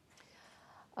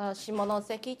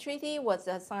Shimonoseki Treaty was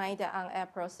signed on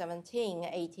April 17,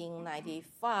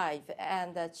 1895,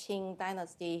 and the Qing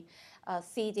dynasty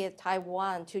ceded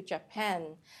Taiwan to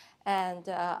Japan. And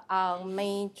on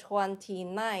May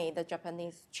 29, the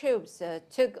Japanese troops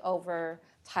took over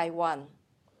Taiwan.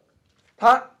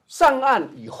 他上岸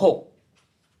以后，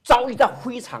遭遇到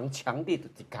非常强烈的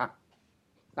抵抗，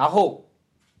然后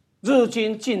日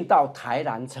军进到台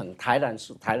南城，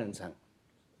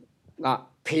那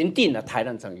平定了台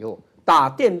南城以后，打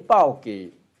电报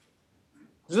给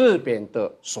日本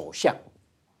的首相，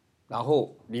然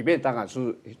后里面当然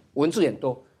是文字很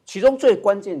多，其中最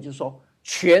关键就是说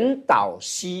全岛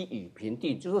西屿平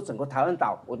定，就是说整个台湾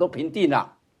岛我都平定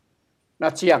了。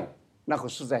那这样，那个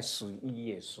是在11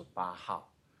月18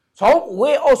号，从5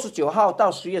月29号到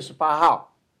10月18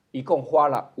号，一共花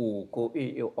了5个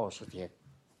月又20天。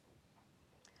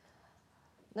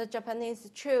The Japanese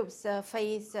troops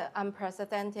faced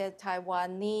unprecedented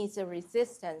Taiwanese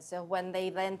resistance when they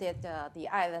landed the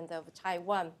island of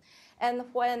Taiwan. And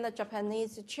when the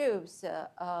Japanese troops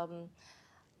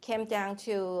came down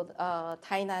to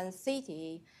Tainan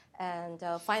City and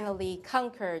finally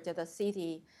conquered the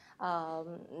city,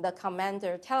 the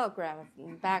commander telegraphed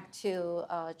back to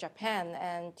Japan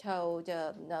and told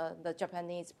the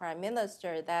Japanese prime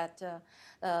minister that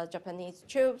Japanese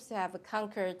troops have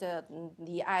conquered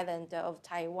the island of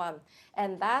Taiwan.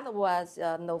 And that was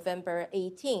November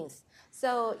 18th.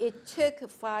 So it took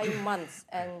 5 months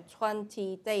and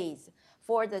 20 days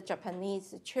for the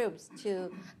Japanese troops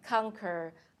to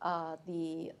conquer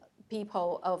the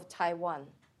people of Taiwan.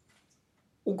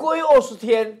 5个月20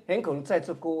天，很可能在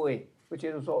这各位会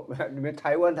觉得说，你们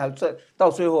台湾到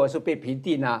最后还是被平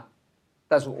定啊。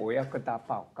但是我要跟大家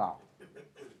报告，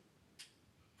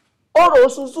俄罗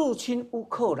斯入侵乌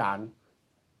克兰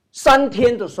3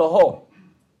天的时候，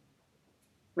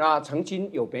那曾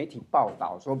经有媒体报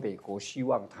道说，美国希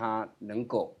望他能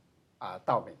够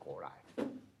到美国来。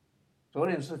泽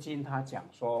连斯基他讲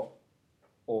说，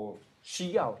我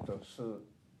需要的是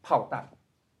炮弹，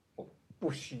我不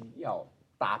需要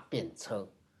搭便车。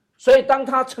所以当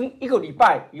他成1个礼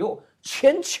拜以后，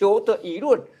全球的舆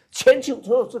论全球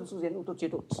所有政治人物都觉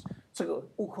得这个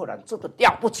乌克兰真的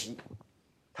了不起。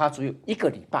他只有1个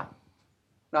礼拜，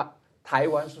那台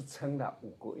湾是撑了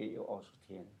5个月有20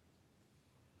天。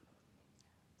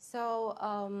So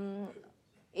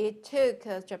it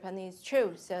took Japanese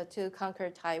troops to conquer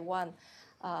Taiwan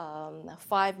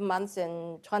 5 months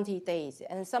and 20 days.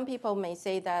 And some people may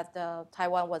say that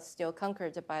Taiwan was still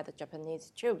conquered by the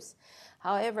Japanese troops.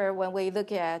 However, when we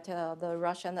look at the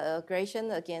Russian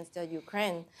aggression against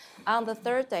Ukraine, on the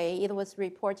 3rd day, it was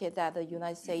reported that the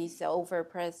United States offered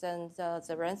President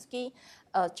Zelensky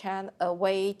a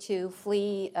way to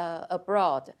flee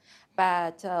abroad.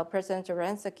 But President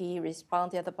Zelensky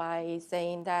responded by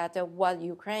saying that what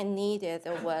Ukraine needed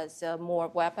was more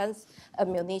weapons,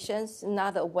 ammunition,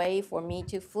 not a way for me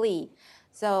to flee.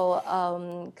 So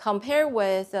compared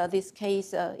with this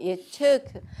case, it took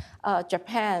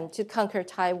Japan to conquer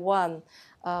Taiwan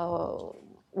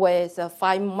with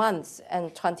 5 months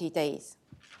and 20 days.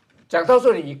 讲到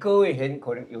这里，各位很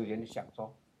可能有人想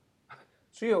说，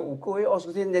只有5个月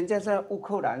20天，人家在乌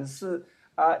克兰是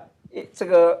这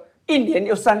个1年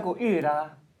又3个月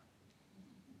啦。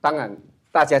当然，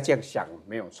大家这样想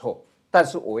没有错，但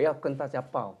是我要跟大家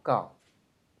报告，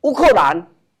乌克兰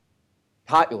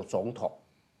它有总统，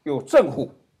有政府，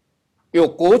有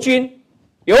国军，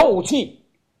有武器，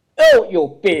又有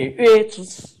北约支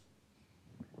持。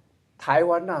台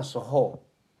湾那时候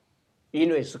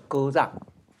因为是割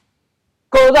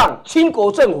让清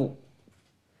国政府，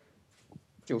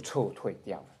就撤退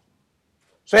掉了。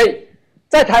所以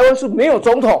在台湾是没有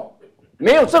总统，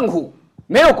没有政府，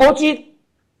没有国军，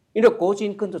因为国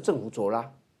军跟着政府走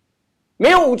了；没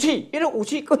有武器，因为武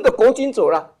器跟着国军走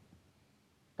了。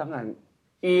当然，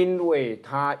因为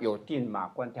他有定马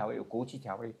关条约，有国际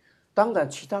条约，当然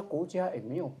其他国家也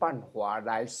没有办法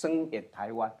来声援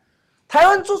台湾。台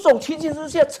湾这种情形之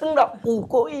下撑了5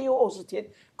个月又20天，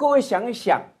各位想一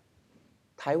想，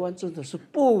台湾真的是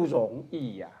不容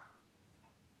易呀。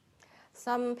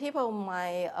Some people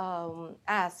might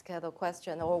ask the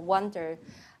question or wonder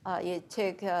it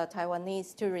took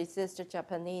Taiwanese to resist the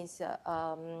Japanese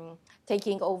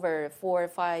taking over for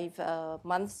 5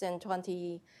 months and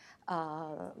 20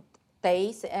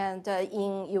 days. And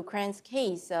in Ukraine's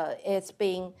case, it's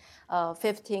been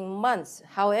 15 months.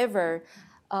 However,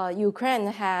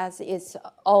 Ukraine has its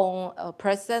own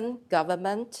president,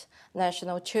 government,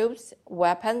 national troops,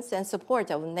 weapons, and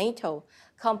support of NATO.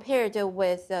 Compared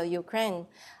with Ukraine,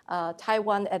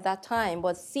 Taiwan at that time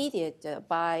was ceded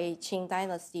by Qing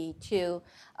Dynasty to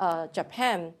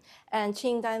Japan, and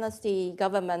Qing Dynasty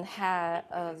government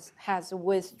has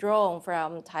withdrawn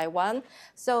from Taiwan.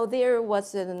 So there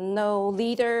was no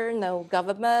leader, no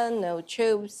government, no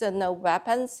troops, no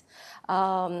weapons,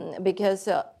 because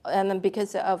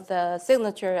of the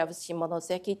signature of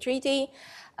Shimonoseki Treaty.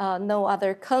 No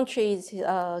other countries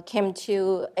came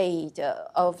to aid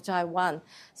of Taiwan.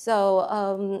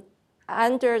 So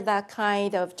under that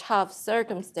kind of tough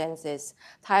circumstances,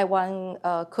 Taiwan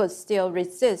could still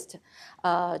resist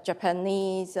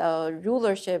Japanese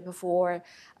rulership for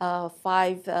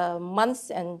 5 months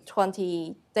and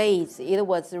 20 days. It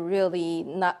was really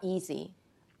not easy.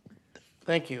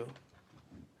 Thank you.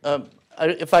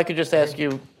 If I could just ask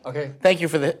you, Okay. thank you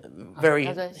for the very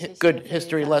good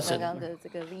history lesson.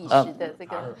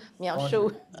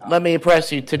 Let me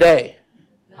impress you today.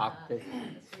 好，对。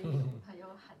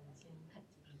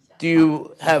 Do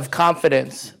you have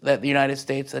confidence that the United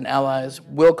States and allies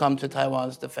will come to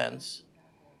Taiwan's defense?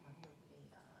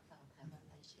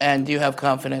 And do you have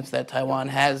confidence that Taiwan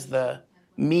has the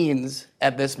means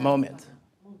at this moment,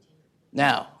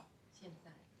 now,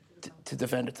 to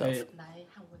defend itself?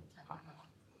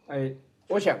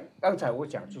 我想刚才我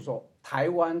讲就是说，台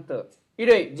湾的因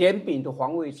为人民的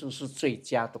防卫制是最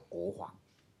佳的国防。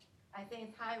 I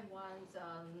think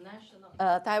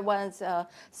Taiwan's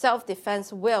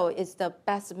self-defense will is the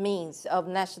best means of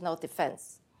national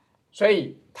defense. 所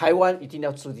以台湾一定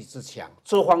要自立自强。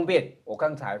这方面我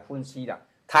刚才分析了，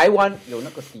台湾有那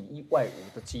个敌一外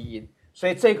无的基因，所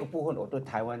以这个部分我对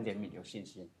台湾人民有信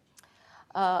心。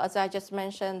 As I just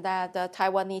mentioned, that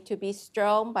Taiwan need to be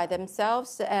strong by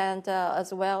themselves, and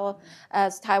as well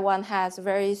as Taiwan has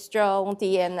very strong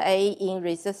DNA in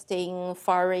resisting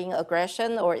foreign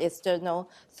aggression or external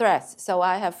threats. So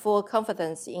I have full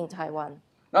confidence in Taiwan.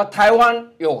 那台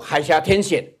湾有海峡天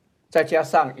险，再加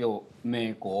上有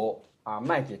美国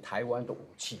卖给台湾的武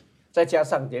器，再加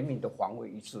上人民的防卫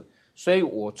意志，所以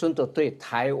我真的对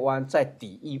台湾在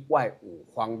抵御外侮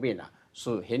方面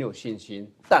是很有信心。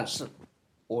但是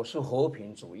我是和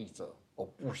平主义者，我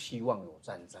不希望有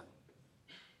战争。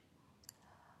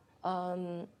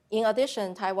In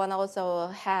addition, Taiwan also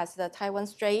has the Taiwan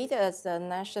Strait as the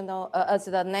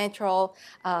natural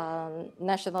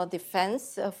national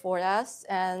defense for us,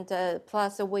 and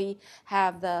plus we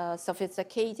have the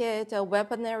sophisticated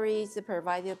weaponries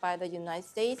provided by the United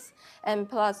States, and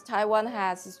plus Taiwan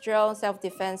has strong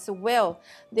self-defense will.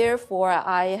 Therefore,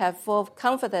 I have full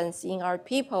confidence in our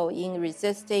people in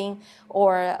resisting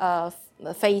or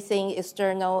facing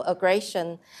external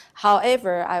aggression.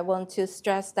 However, I want to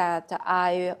stress that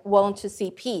I want to see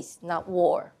peace, not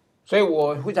war. 所以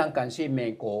我非常感谢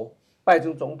美国拜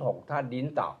登总统他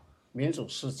领导民主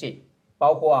世界，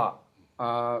包括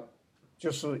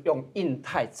就是用印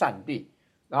太战略，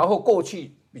然后过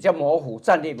去比较模糊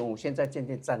战略模糊，现在渐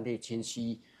渐战略清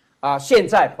晰现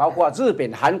在包括日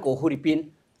本、韩国、菲律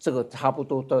宾，这个差不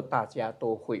多大家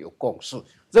都会有共识，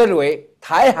认为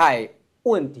台海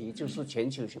问题就是全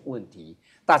球性问题，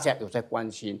大家有在关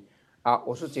心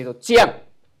我是觉得这样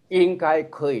应该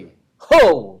可以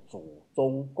后阻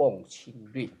中共侵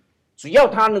略，只要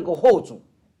他能够后阻，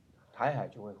台海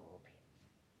就会和平。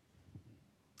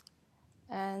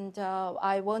And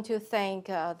I want to thank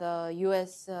the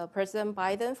U.S. President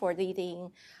Biden for leading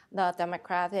the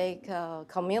democratic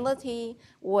community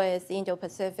with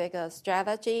Indo-Pacific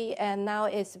strategy, and now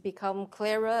it's become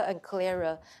clearer and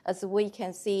clearer as we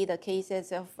can see the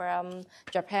cases from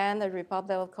Japan, the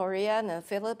Republic of Korea, and the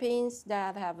Philippines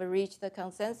that have reached the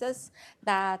consensus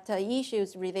that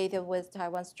issues related with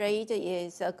Taiwan Strait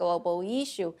is a global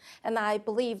issue. And I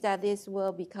believe that this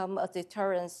will become a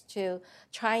deterrence to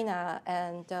China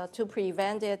and to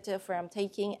prevent it from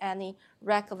taking any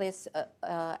reckless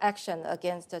action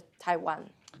against Taiwan.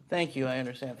 Thank you. I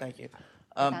understand. Thank you.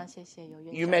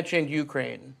 You mentioned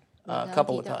Ukraine a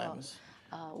couple of times.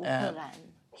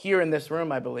 Here in this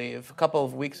room, I believe, a couple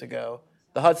of weeks ago,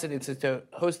 the Hudson Institute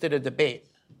hosted a debate.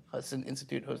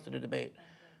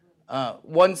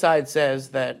 One side says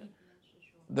that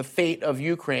the fate of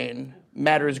Ukraine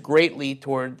matters greatly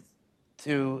to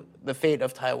the fate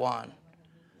of Taiwan.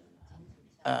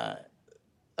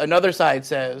 Another side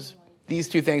says these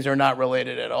two things are not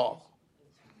related at all.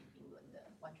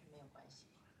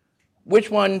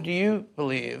 Which one do you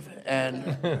believe,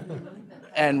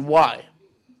 and why?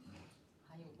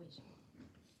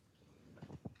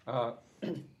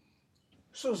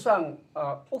 事实上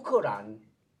乌克兰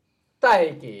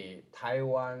带给台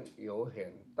湾有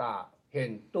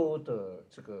很多的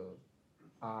这个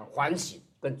反省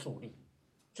跟助力，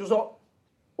就是说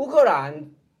乌克兰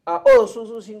俄罗斯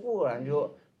入侵乌克兰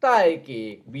就带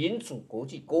给民主国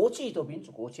际的民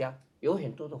主国家有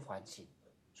很多的反省，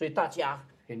所以大家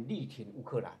很力挺乌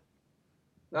克兰。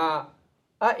那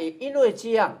也因为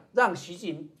这样，让习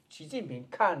近平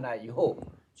看了以后，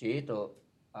觉得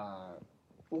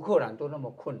乌克兰都那么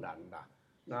困难了，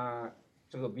那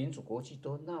这个民主国际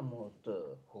都那么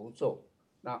的合作，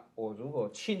那我如果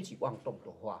轻举妄动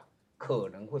的话，可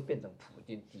能会变成普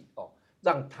丁地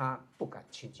让他不敢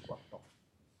轻举妄动。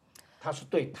它是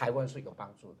对台湾是有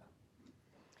帮助的。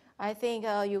I think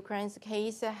Ukraine's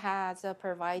case has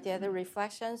provided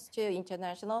reflections to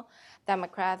international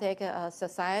democratic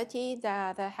society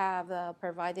that have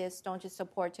provided staunch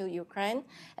support to Ukraine.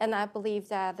 And I believe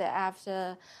that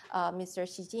after Mr.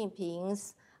 Xi Jinping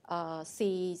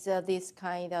sees this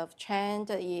kind of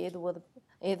trend,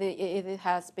 it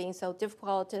has been so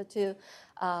difficult to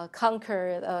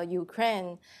conquer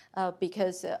Ukraine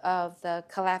because of the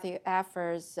collective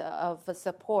efforts of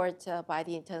support by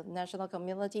the international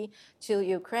community to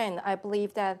Ukraine. I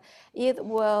believe that it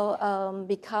will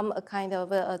become a kind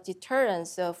of a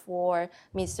deterrence for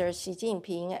Mr. Xi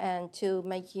Jinping and to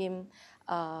make him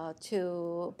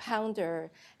to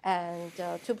ponder and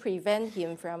to prevent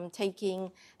him from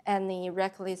taking any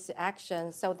reckless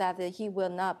action so that he will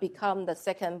not become the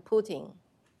second Putin.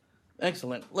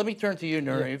 Excellent. Let me turn to you,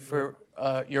 Nury, for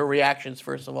your reactions,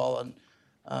 first of all, on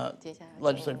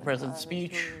legislative president's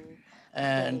speech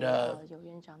and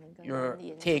your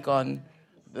take on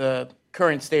the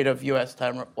current state of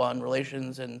U.S.-Taiwan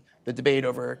relations and the debate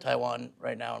over Taiwan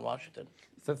right now in Washington.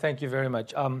 So thank you very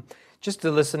much. Just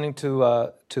listening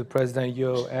to President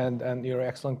Yu and your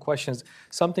excellent questions,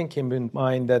 something came in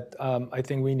mind that I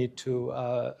think we need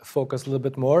to focus a little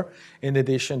bit more. In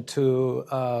addition to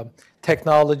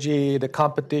technology, the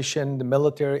competition, the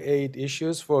military aid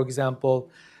issues, for example,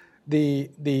 the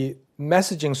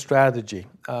messaging strategy,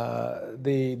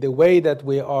 the way that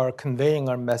we are conveying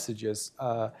our messages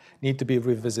need to be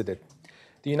revisited.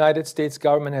 The United States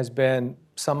government has been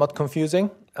somewhat confusing.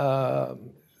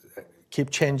 Keep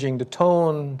changing the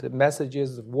tone, the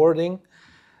messages, the wording.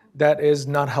 That is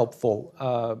not helpful.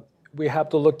 We have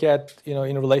to look at,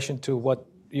 in relation to what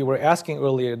you were asking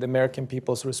earlier, the American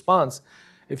people's response.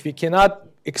 If we cannot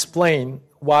explain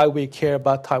why we care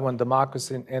about Taiwan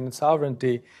democracy and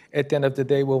sovereignty, at the end of the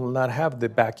day, we will not have the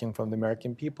backing from the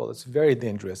American people. It's very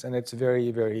dangerous, and it's very,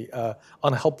 very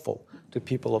unhelpful to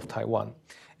people of Taiwan.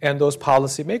 And those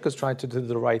policymakers trying to do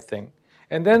the right thing.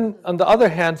 And then, on the other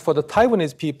hand, for the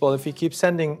Taiwanese people, if you keep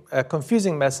sending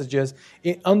confusing messages,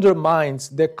 it undermines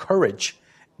their courage,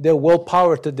 their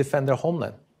willpower to defend their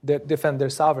homeland, defend their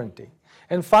sovereignty.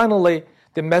 And finally,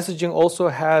 the messaging also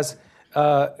has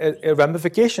a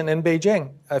ramification in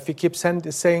Beijing. If you keep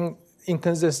saying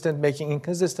making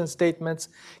inconsistent statements,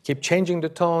 keep changing the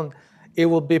tone, it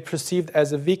will be perceived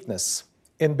as a weakness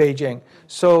in Beijing.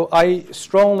 So I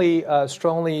strongly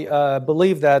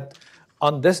believe that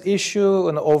on this issue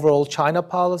and overall China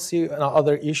policy and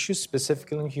other issues,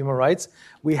 specifically in human rights,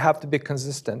 we have to be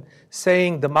consistent.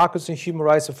 Saying democracy and human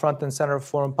rights are front and center of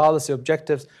foreign policy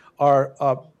objectives are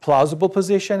a plausible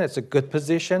position. It's a good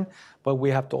position, but we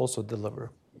have to also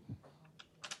deliver.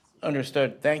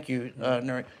 Understood. Thank you,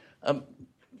 Nury.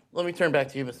 Let me turn back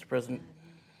to you, Mr. President.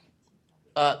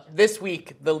 This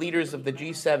week, the leaders of the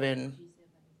G7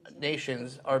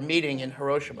 nations are meeting in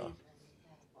Hiroshima.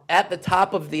 At the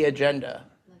top of the agenda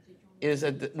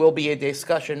will be a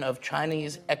discussion of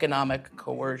Chinese economic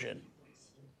coercion.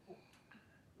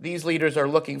 These leaders are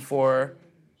looking for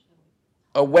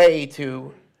a way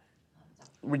to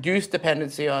reduce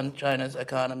dependency on China's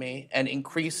economy and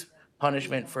increase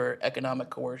punishment for economic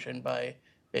coercion by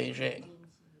Beijing.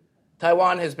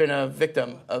 Taiwan has been a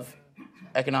victim of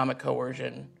economic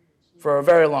coercion for a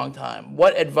very long time.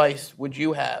 What advice would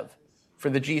you have for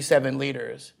the G7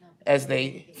 leaders as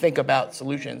they think about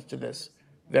solutions to this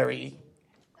very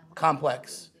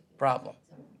complex problem?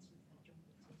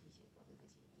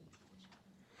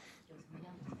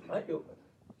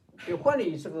 有关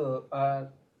于这个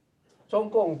中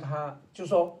共它就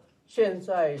说现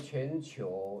在全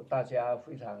球大家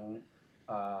非常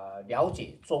了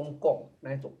解中共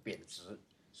那种贬值，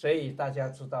所以大家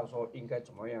知道说应该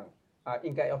怎么样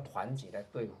应该要团结来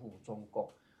对付中共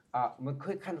我们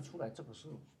可以看得出来这个是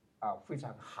非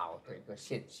常好的一个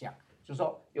现象，就是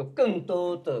说有更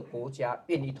多的国家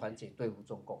愿意团结对付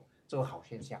中共，这个好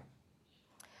现象。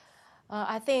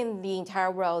I think the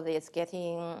entire world is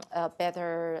getting a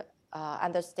better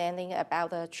understanding about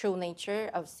the true nature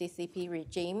of CCP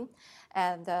regime,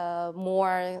 and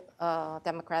more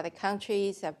democratic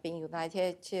countries have been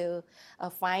united to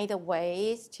find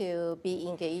ways to be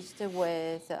engaged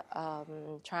with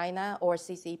China or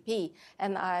CCP,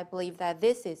 and I believe that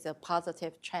this is a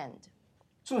positive trend.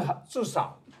 至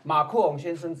少马克龙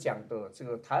先生讲的这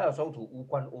个台海冲突无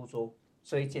关欧洲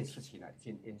这一件事情已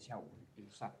经烟消云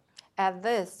散。At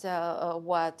this,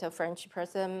 what French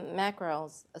President Macron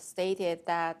stated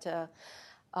that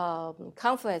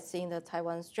conflicts in the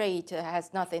Taiwan Strait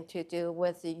has nothing to do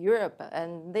with Europe,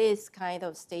 and this kind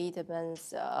of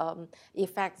statements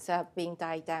effects have been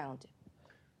died down.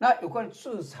 那有关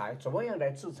制裁，怎么样来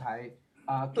制裁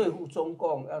对付中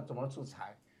共要怎么制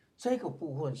裁？这个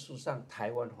部分事实上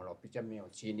台湾可能比较没有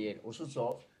经验。我是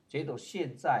说，觉得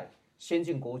现在先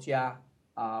进国家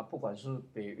不管是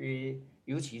北约，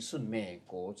尤其是美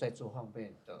国，在这方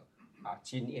面的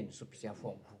经验是比较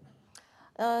丰富。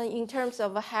In terms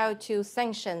of how to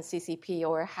sanction CCP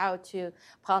or how to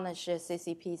punish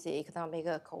CCP's economic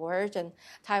coercion,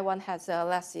 Taiwan has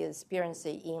less experience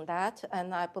in that,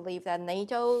 and I believe that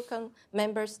NATO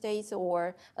member states,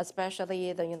 or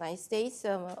especially the United States,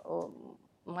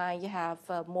 might have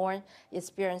more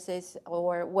experiences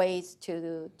or ways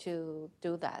to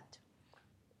do that.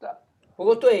 不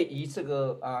过，对于这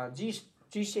个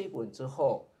G7之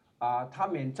后他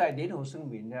们在联合声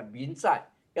明呢，明在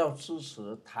要支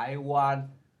持台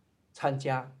湾参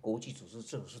加国际组织，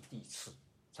这个是第一次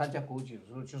参加国际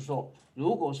组织，就是说，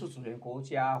如果是主权国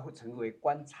家会成为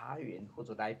观察员或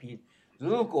者来宾，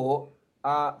如果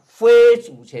非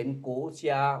主权国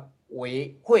家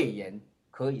为会员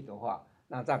可以的话，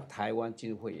那让台湾进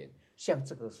入会员，像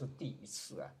这个是第一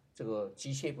次这个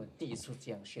G7第一次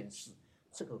这样宣示，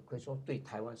这个可以说对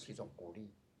台湾是一种鼓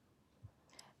励。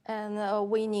And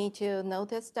we need to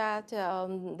notice that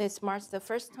this marks the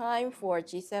first time for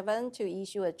G7 to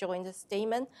issue a joint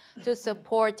statement to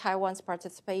support Taiwan's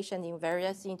participation in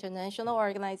various international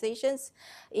organizations.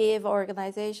 If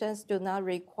organizations do not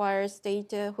require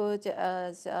statehood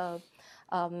as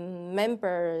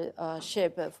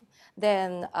membership,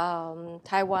 then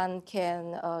Taiwan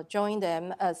can join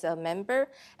them as a member.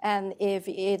 And if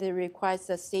it requires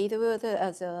a statehood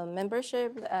as a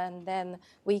membership, and then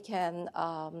we can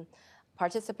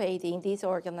participate in these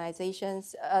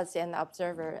organizations as an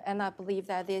observer. And I believe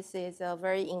that this is a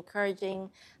very encouraging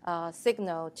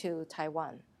signal to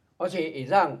Taiwan. 而且也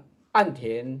让岸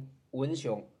田文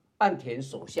雄、岸田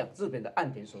首相，日本的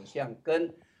岸田首相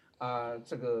跟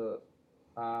这个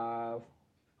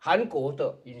韩国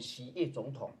的尹锡悦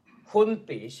总统分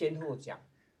别先后讲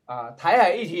台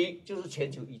海议题就是全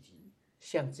球议题，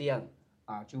像这样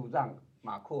就让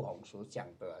马克宏所讲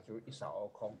的就一扫而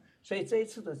空。所以这一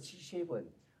次的G7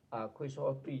可以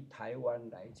说对台湾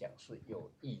来讲是有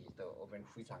益的，我们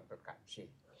非常的感谢。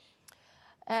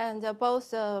And both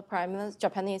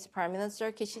Japanese Prime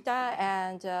Minister Kishida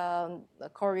and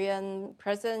Korean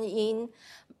President Yoon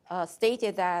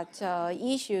stated that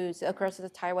issues across the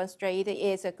Taiwan Strait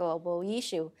is a global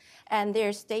issue, and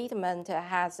their statement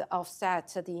has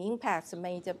offset the impacts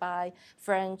made by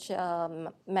French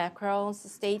Macron's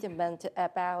statement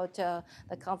about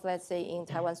the conflict in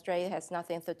Taiwan Strait has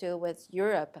nothing to do with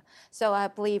Europe. So I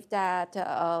believe that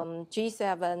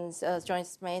G7's joint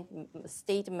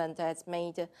statement has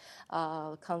made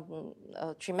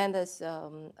tremendous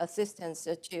assistance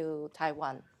to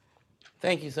Taiwan.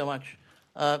 Thank you so much.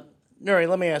 Nury,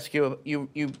 let me ask you,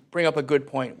 you bring up a good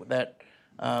point that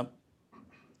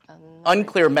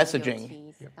unclear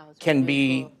messaging can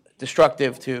be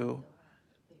destructive to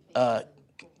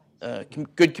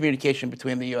good communication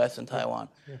between the U.S. and Taiwan.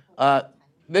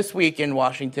 This week in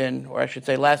Washington, or I should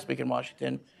say last week in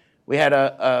Washington, we had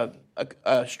a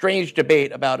strange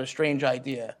debate about a strange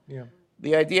idea. Yeah.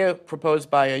 The idea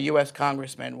proposed by a U.S.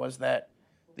 congressman was that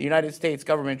the United States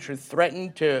government should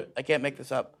threaten to, I can't make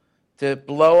this up, to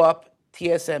blow up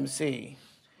TSMC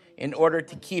in order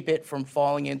to keep it from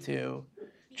falling into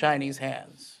Chinese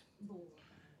hands.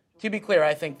 To be clear,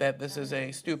 I think that this is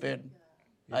a stupid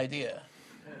idea.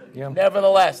 Yeah.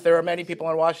 Nevertheless, there are many people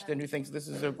in Washington who think this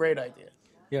is a great idea.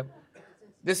 Yeah.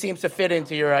 This seems to fit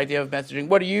into your idea of messaging.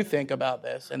 What do you think about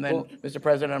this? And then, well, Mr.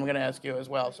 President, I'm going to ask you as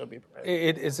well, so be prepared.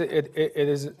 It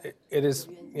is,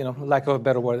 lack of a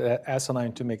better word,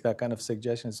 asinine to make that kind of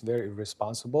suggestion. It's very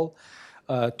irresponsible.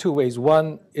 Two ways.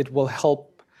 One, it will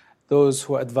help those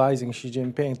who are advising Xi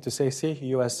Jinping to say, see, the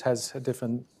U.S. has a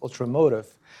different ulterior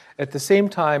motive. At the same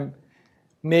time,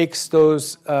 makes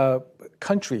those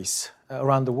countries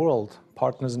around the world,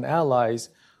 partners and allies,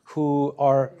 who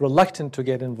are reluctant to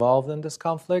get involved in this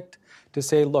conflict, to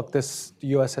say, look, the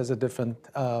U.S. has a different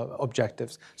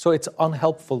objectives. So it's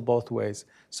unhelpful both ways.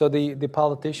 So the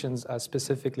politicians,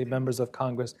 specifically members of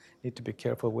Congress, need to be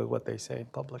careful with what they say in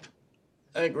public.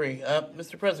 I agree.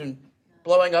 Mr. President,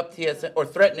 blowing up TSMC, or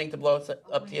threatening to blow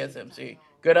up TSMC,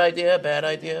 good idea, bad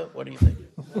idea? What do you think?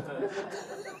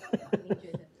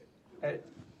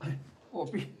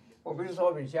 我必须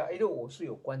说明一下，因为我是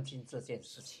有关心这件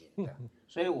事情的，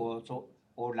所以我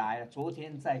昨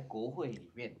天在国会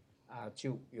里面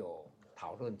就有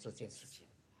讨论这件事情。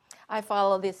I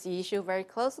follow this issue very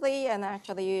closely, and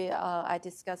actually, I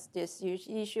discussed this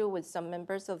issue with some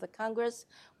members of the Congress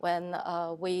when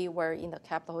we were in the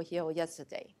Capitol Hill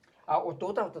yesterday. 我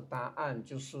得到的答案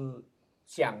就是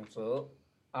讲着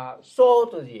说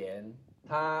的人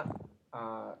他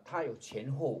有前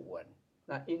后文，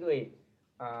那因为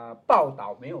报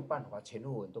道没有办法前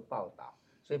后文都报道，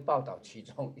所以报道其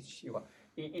中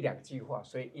一两句话，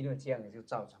所以因为这样就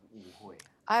造成误会。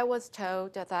I was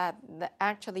told that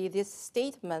actually this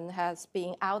statement has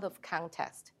been out of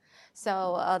context,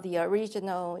 so the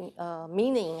original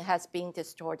meaning has been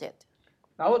distorted.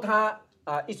 然后他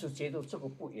一直觉得这个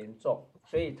不严重，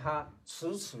所以他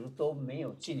迟迟都没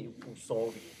有进一步说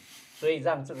明，所以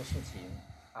让这个事情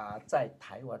在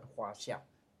台湾发酵。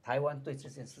台湾对这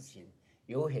件事情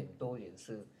有很多人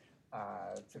是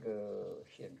这个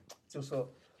就说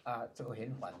这个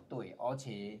很反对，而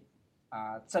且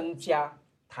增加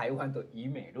台湾的疑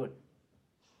美论。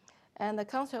And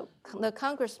the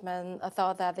congressman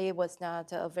thought that it was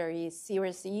not a very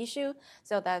serious issue,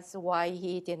 so that's why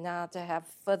he did not have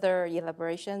further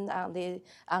elaboration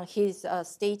on his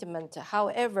statement.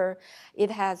 However,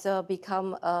 it has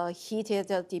become a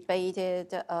heated,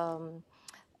 debated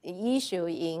issue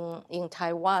in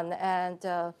Taiwan,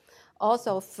 and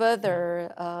also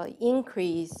further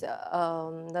increase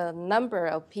the number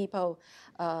of people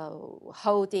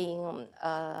holding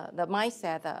the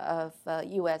mindset of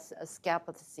U.S.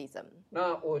 skepticism.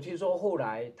 那我听说后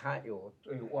来他有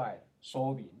对外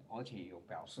说明，而且有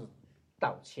表示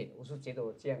道歉。我是觉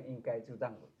得这样应该就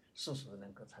让事实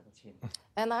能够澄清。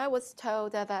And I was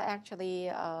told that actually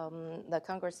the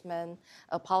congressman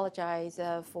apologized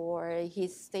for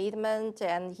his statement,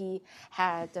 and he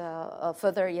had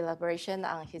further elaboration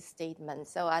on his statement.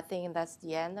 So I think that's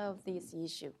the end of this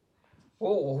issue.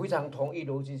 我非常同意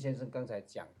罗金先生刚才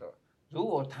讲的，如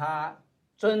果他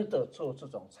真的做这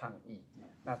种倡议，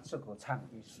那这个倡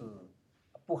议是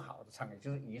不好的倡议，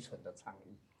就是愚蠢的倡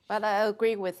议。But I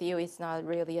agree with you, it's not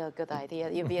really a good idea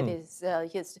if it is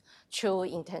his true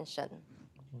intention.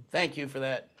 Thank you for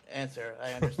that answer.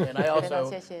 I understand. I also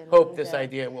谢谢您的 hope this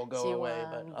idea will go 希 away,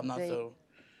 but 望 I'm not 这 so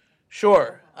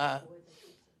sure.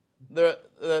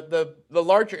 The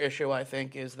larger issue, I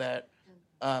think, is that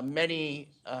many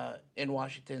in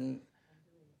Washington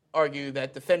argue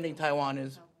that defending Taiwan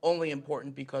is only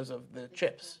important because of the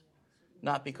chips,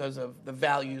 not because of the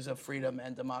values of freedom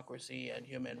and democracy and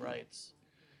human rights.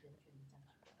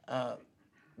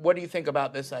 What do you think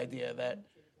about this idea that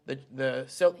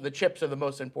the chips are the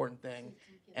most important thing?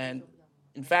 And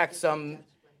in fact, some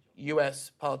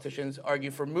U.S. politicians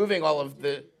argue for moving all of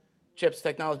the chips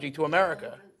technology to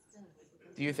America.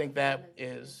 Do you think that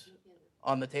is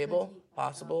on the table?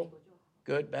 Possible?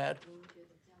 Good? Bad?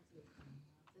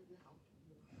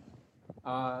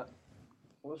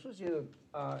 我是觉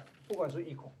得不管是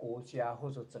一个国家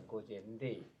或者整个人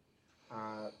类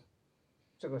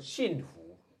这个幸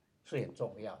福是很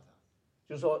重要的，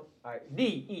就是说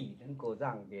利益能够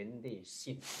让人类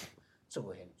幸福，这个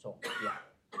很重要，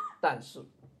但是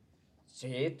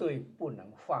绝对不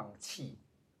能放弃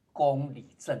公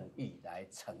理正义来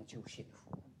成就幸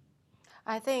福。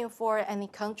 I think for any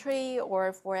country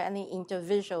or for any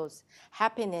individuals,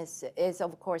 happiness is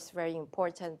of course very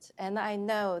important. And I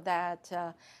know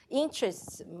that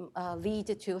interests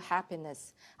lead to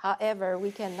happiness. However,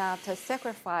 we cannot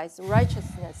sacrifice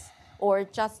righteousness or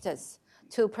justice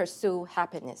to pursue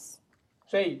happiness.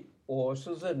 所以我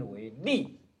是认为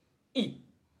利益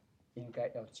应该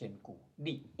要兼顾，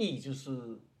义就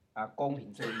是公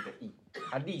平正义的义，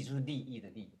利就是利益的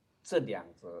利。 这两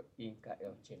者应该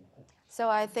要兼顾。 So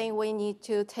I think we need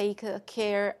to take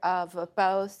care of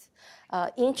both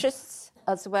interests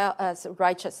as well as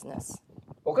righteousness.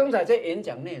 我刚才在演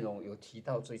讲内容有提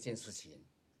到这件事情，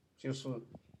就是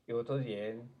有的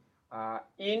人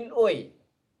因为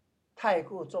太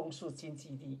过重视经济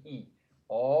利益，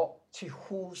而去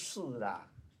忽视了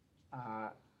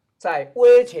在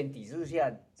威权体制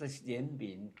下这些人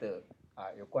民的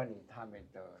有关于他们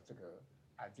的这个。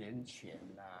 人权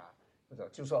或者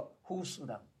就是说忽视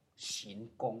了行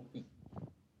公义，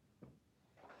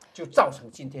就造成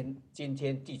今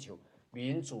天地球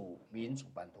民主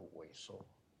版图萎缩。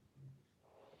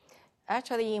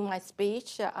 Actually, in my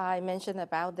speech, I mentioned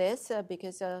about this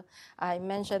because I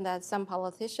mentioned that some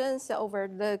politicians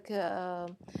overlook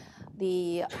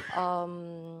the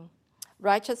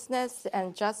righteousness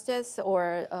and justice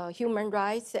or human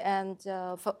rights and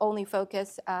only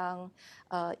focus on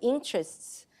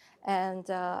interests. And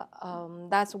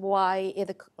that's why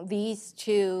it leads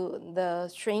to the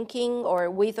shrinking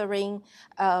or withering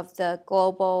of the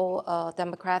global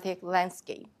democratic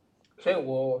landscape. 所以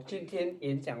我今天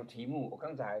演讲题目，我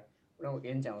刚才让我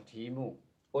演讲题目，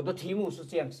我的题目是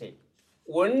这样写：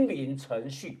文明程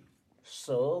序，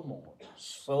舍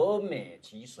美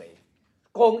其谁？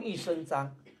 公义伸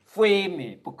张，非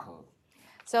美不可。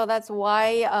 So that's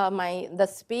why the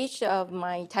speech of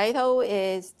my title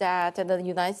is that the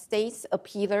United States a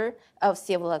pillar of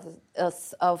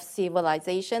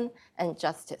civilization and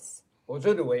justice. 我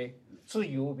认为自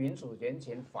由、民主、人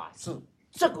权、法治，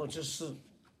这个就是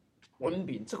文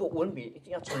明。这个文明一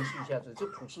定要存续下去，这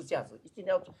普世价值一定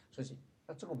要存续。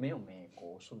那这个没有美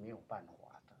国是没有办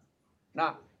法的。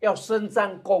那要伸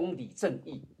张公理正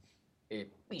义。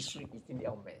 必须一定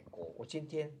要美国。我今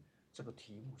天这个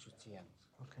题目是这样子。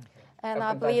And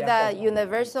I believe that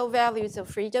universal values of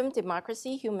freedom,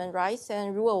 democracy, human rights,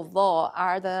 and rule of law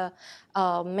are the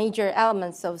major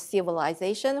elements of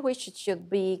civilization, which should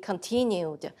be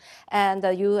continued. And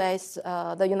the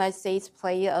United States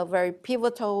play a very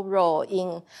pivotal role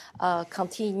in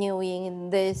continuing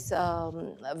these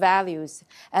values,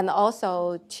 and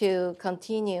also to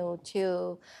continue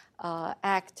to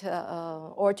act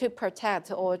or to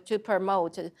protect or to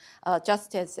promote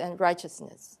justice and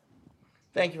righteousness.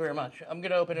 Thank you very much. I'm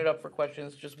going to open it up for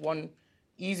questions. Just one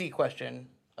easy question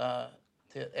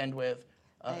to end with.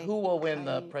 Who will win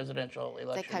the presidential 再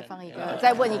election? 开放一个，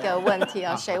再问一个问题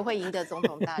啊，谁会赢得总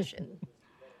统大选？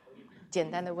简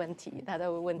单的问题，他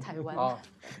都问台湾。好，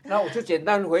那我就简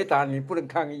单回答，你不能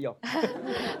抗议哦。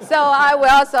So I will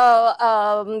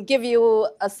also give you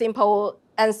a simple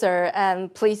answer,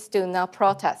 and please do not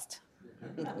protest.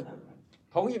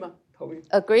 同意吗？同意。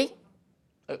 Agree?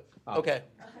 Okay.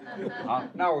 好，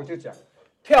那我就讲，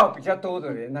票比较多的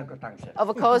人那个当选。 Of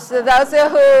course, those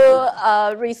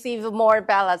who receive more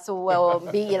ballots will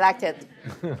be elected.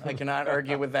 I cannot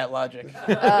argue with that logic.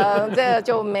 这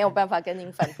就没有办法跟您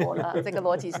反驳了，这个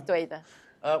逻辑是对的。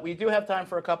We do have time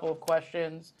for a couple of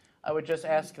questions. I would just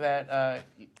ask that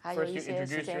还有 first 一 you 些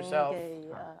时 introduce 间 yourself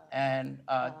给 and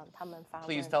他们发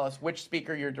please 问。 tell us which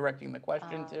speaker you're directing the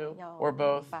question to 要 or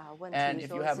both. 把问 And 题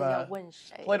if you 说 have 是要 a 问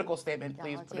谁， political statement, 然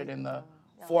please 后 put 这 it in the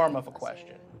要 form of a 先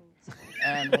question.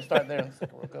 And we'll start there in the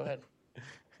second row. Go ahead.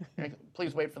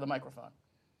 Please wait for the microphone.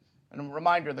 And a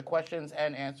reminder, the questions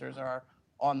and answers are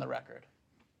on the record.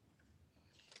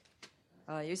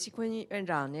 You-si-kun 院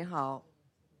长您好，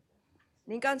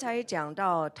您刚才讲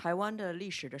到台湾的历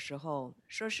史的时候，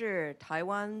说是台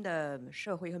湾的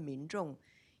社会和民众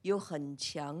有很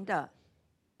强的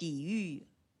抵御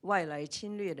外来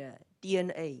侵略的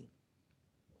DNA。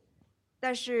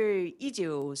但是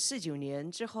，1949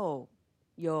年之后，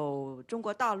有中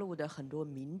国大陆的很多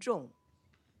民众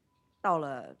到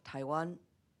了台湾，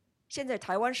现在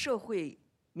台湾社会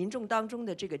民众当中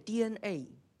的这个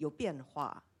DNA 有变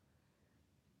化。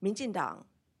民进党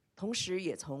同时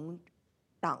也从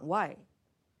党外，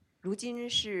如今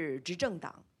是执政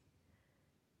党。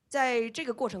在这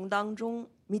个过程当中，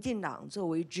民进党作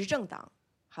为执政党，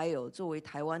还有作为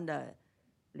台湾的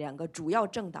2个主要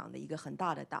政党的一个很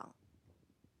大的党，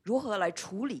如何来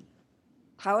处理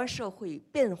台湾社会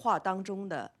变化当中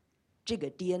的这个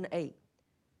DNA？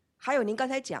 还有您刚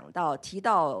才提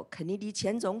到肯尼迪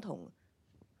前总统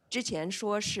之前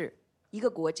说是一个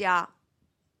国家。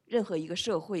任何一个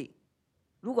社会，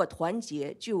如果团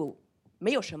结就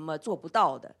没有什么做不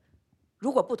到的；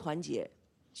如果不团结，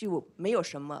就没有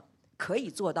什么可以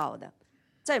做到的。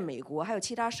在美国还有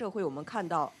其他社会，我们看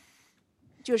到，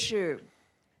就是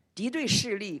敌对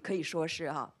势力可以说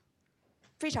是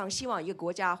非常希望一个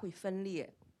国家会分裂，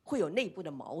会有内部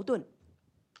的矛盾。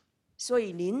所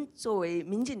以您作为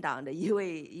民进党的一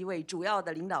位主要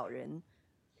的领导人，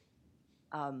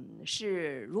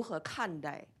是如何看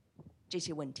待这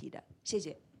些问题的？谢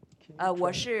谢。我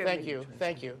是 Thank you.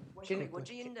 Thank you. 我是美国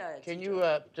之音的 Can 记 you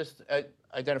者 just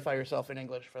identify yourself in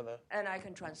English for the? And I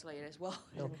can translate as well.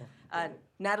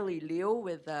 Natalie Liu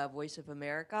with Voice of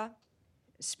America.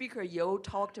 Speaker Yo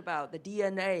talked about the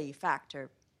DNA factor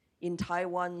in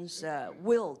Taiwan's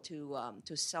will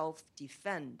to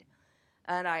self-defend.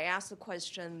 And I asked the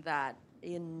question that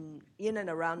in and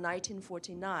around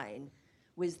 1949,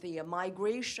 with the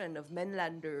migration of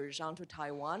mainlanders onto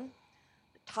Taiwan,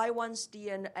 Taiwan's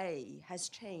DNA has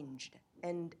changed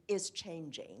and is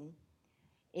changing.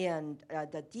 And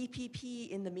the DPP,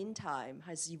 in the meantime,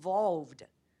 has evolved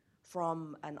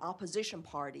from an opposition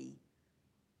party,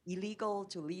 illegal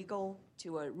to legal,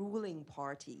 to a ruling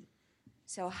party.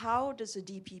 So how does the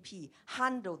DPP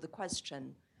handle the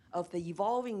question of the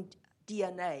evolving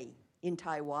DNA in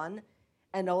Taiwan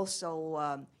and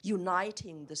also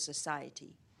uniting the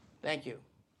society? Thank you.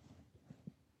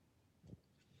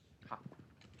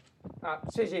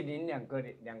 谢谢您两个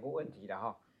问题了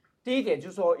哈。第一点就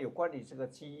是说有关于这个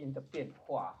基因的变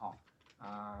化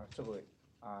哈，这个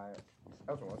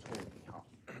要怎么处理哈？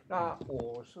那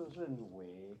我是认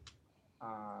为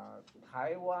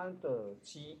台湾的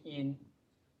基因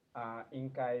应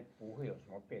该不会有什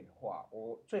么变化。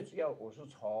最主要我是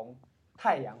从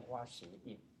太阳花血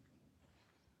印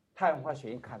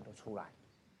看得出来。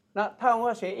那太阳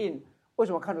花血印为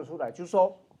什么看得出来？就是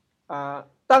说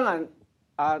当然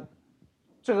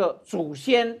这个祖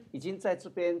先已经在这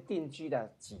边定居了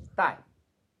几代，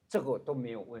这个都没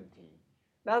有问题。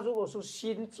那如果是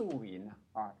新住民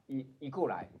移过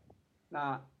来，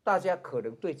那大家可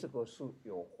能对这个是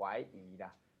有怀疑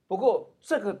的。不过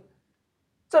这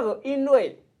个因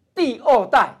为第2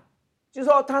代，就是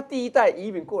说他第1代移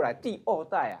民过来，第2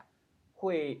代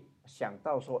会想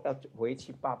到说要回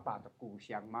去爸爸的故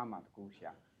乡、妈妈的故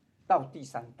乡，到第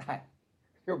3代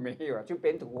就没有了，就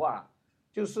本土化了。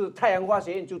就是太阳花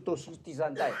学运就都是第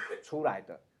3代出来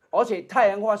的，而且太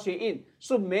阳花学运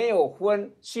是没有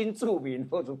分新住民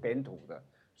或者本土的，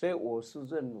所以我是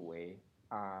认为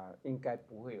应该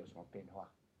不会有什么变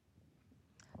化。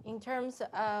In terms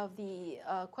of the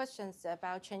questions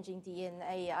about changing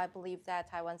DNA, I believe that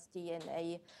Taiwan's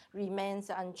DNA remains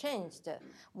unchanged.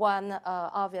 One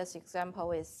obvious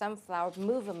example is sunflower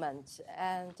movement,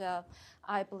 and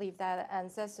I believe that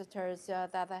ancestors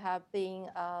that have been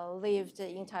lived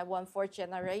in Taiwan for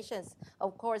generations.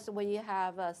 Of course, we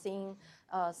have seen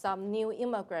some new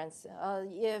immigrants.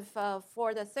 If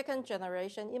for the 2nd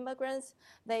generation immigrants,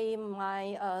 they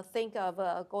might think of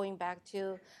going back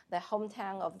to the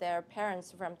hometown of their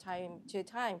parents from time to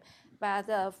time.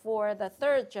 But for the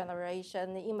 3rd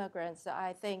generation immigrants,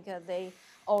 I think they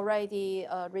already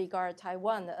regard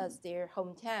Taiwan as their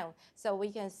hometown. So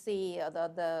we can see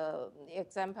the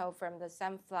example from the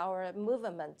sunflower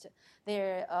movement.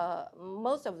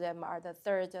 Most of them are the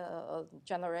 3rd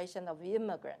generation of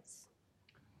immigrants.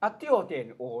 第2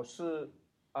点，我是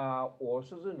我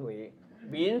是认为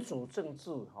民主政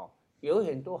治有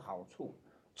很多好处，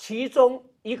其中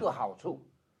一个好处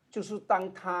就是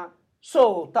当他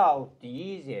受到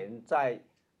敌人在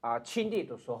侵略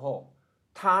的时候，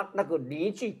他那个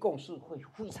凝聚共识会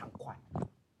非常快，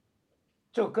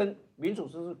就跟民主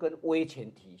制是跟威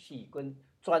权体系、跟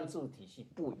专制体系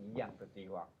不一样的地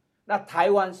方。那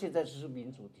台湾现在就是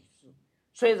民主体制，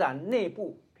虽然内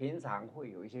部平常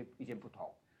会有一些不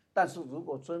同，但是如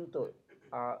果真的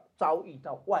遭遇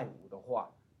到外侮的话，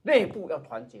内部要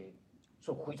团结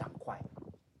是非常快的。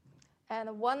And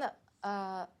one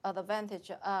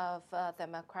advantage of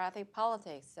democratic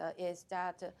politics is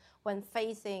that when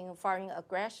facing foreign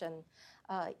aggression,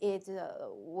 it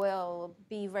will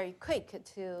be very quick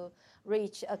to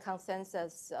reach a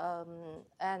consensus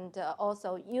and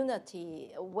also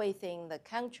unity within the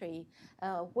country,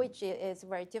 which is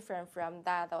very different from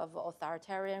that of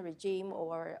authoritarian regime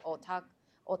or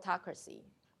autocracy.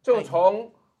 就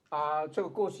从这个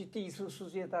过去第一次世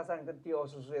界大战跟第二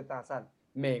次世界大战，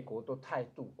美国的态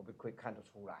度我们可以看得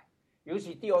出来。尤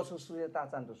其第二次世界大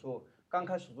战的时候，刚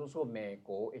开始的时候，美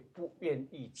国也不愿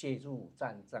意介入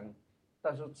战争，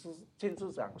但是金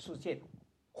之长事件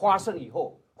发生以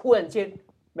后，忽然间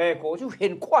美国就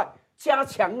很快加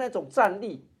强那种战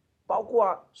力，包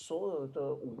括所有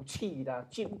的武器啦、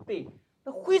军备，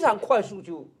那非常快速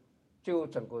就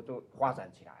整个就发展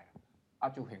起来了，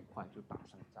就很快就打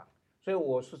胜仗。所以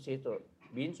我是觉得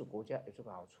民主国家有这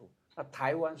个好处。那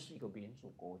台湾是一个民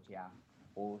主国家，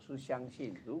我是相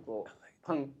信，如果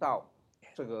碰到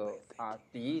这个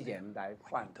敌人来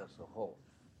犯的时候，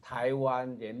台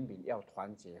湾人民要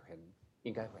团结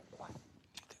应该很快。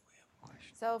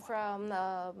So from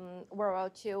World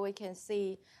War II, we can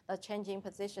see the changing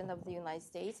position of the United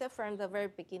States. From the very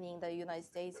beginning, the United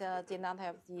States did not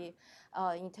have the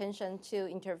intention to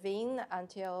intervene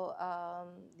until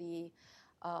the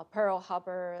Pearl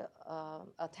Harbor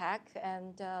attack,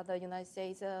 and the United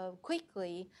States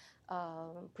quickly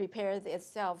prepared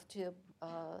itself to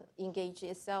engage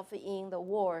itself in the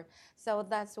war. So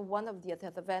that's one of the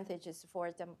advantages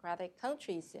for democratic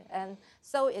countries, and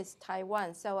so is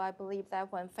Taiwan. So I believe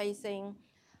that when facing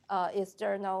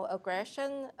external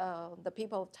aggression, the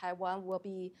people of Taiwan will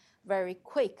be very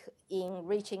quick in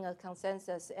reaching a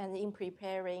consensus and in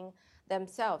preparing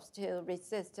themselves to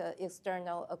resist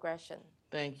external aggression.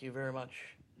 Thank you very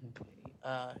much.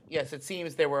 Yes, it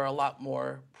seems there were a lot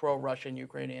more pro-Russian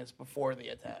Ukrainians before the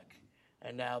attack,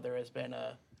 and now there has been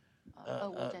a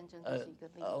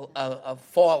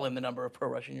fall in the number of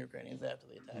pro-Russian Ukrainians after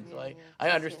the attack. So I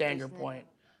understand your point.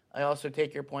 I also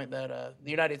take your point that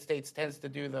the United States tends to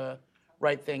do the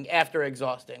right thing after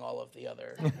exhausting all of the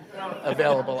other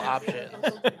available options.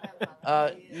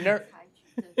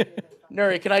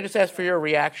 Nury, can I just ask for your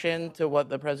reaction to what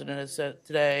the president has said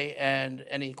today and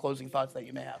any closing thoughts that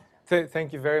you may have?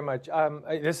 Thank you very much.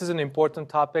 This is an important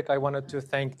topic. I wanted to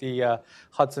thank the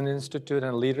Hudson Institute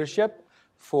and leadership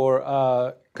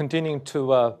for continuing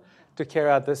to carry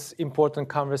out this important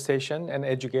conversation and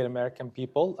educate American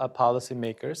people,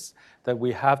 policymakers, that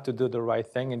we have to do the right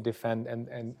thing and defend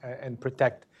and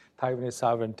protect Taiwanese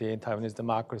sovereignty and Taiwanese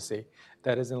democracy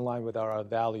that is in line with our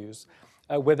values.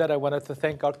 With that, I wanted to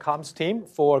thank our comms team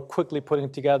for quickly putting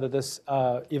together this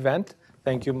event.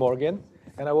 Thank you, Morgan.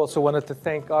 And I also wanted to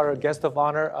thank our guest of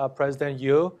honor, President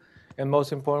You, and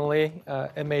most importantly,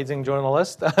 amazing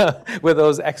journalist with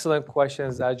those excellent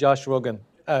questions, Josh Rogin.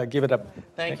 Give it up.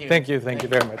 Thank you. Thank you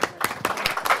very much.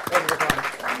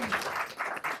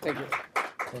 Thank you.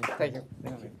 Thank you.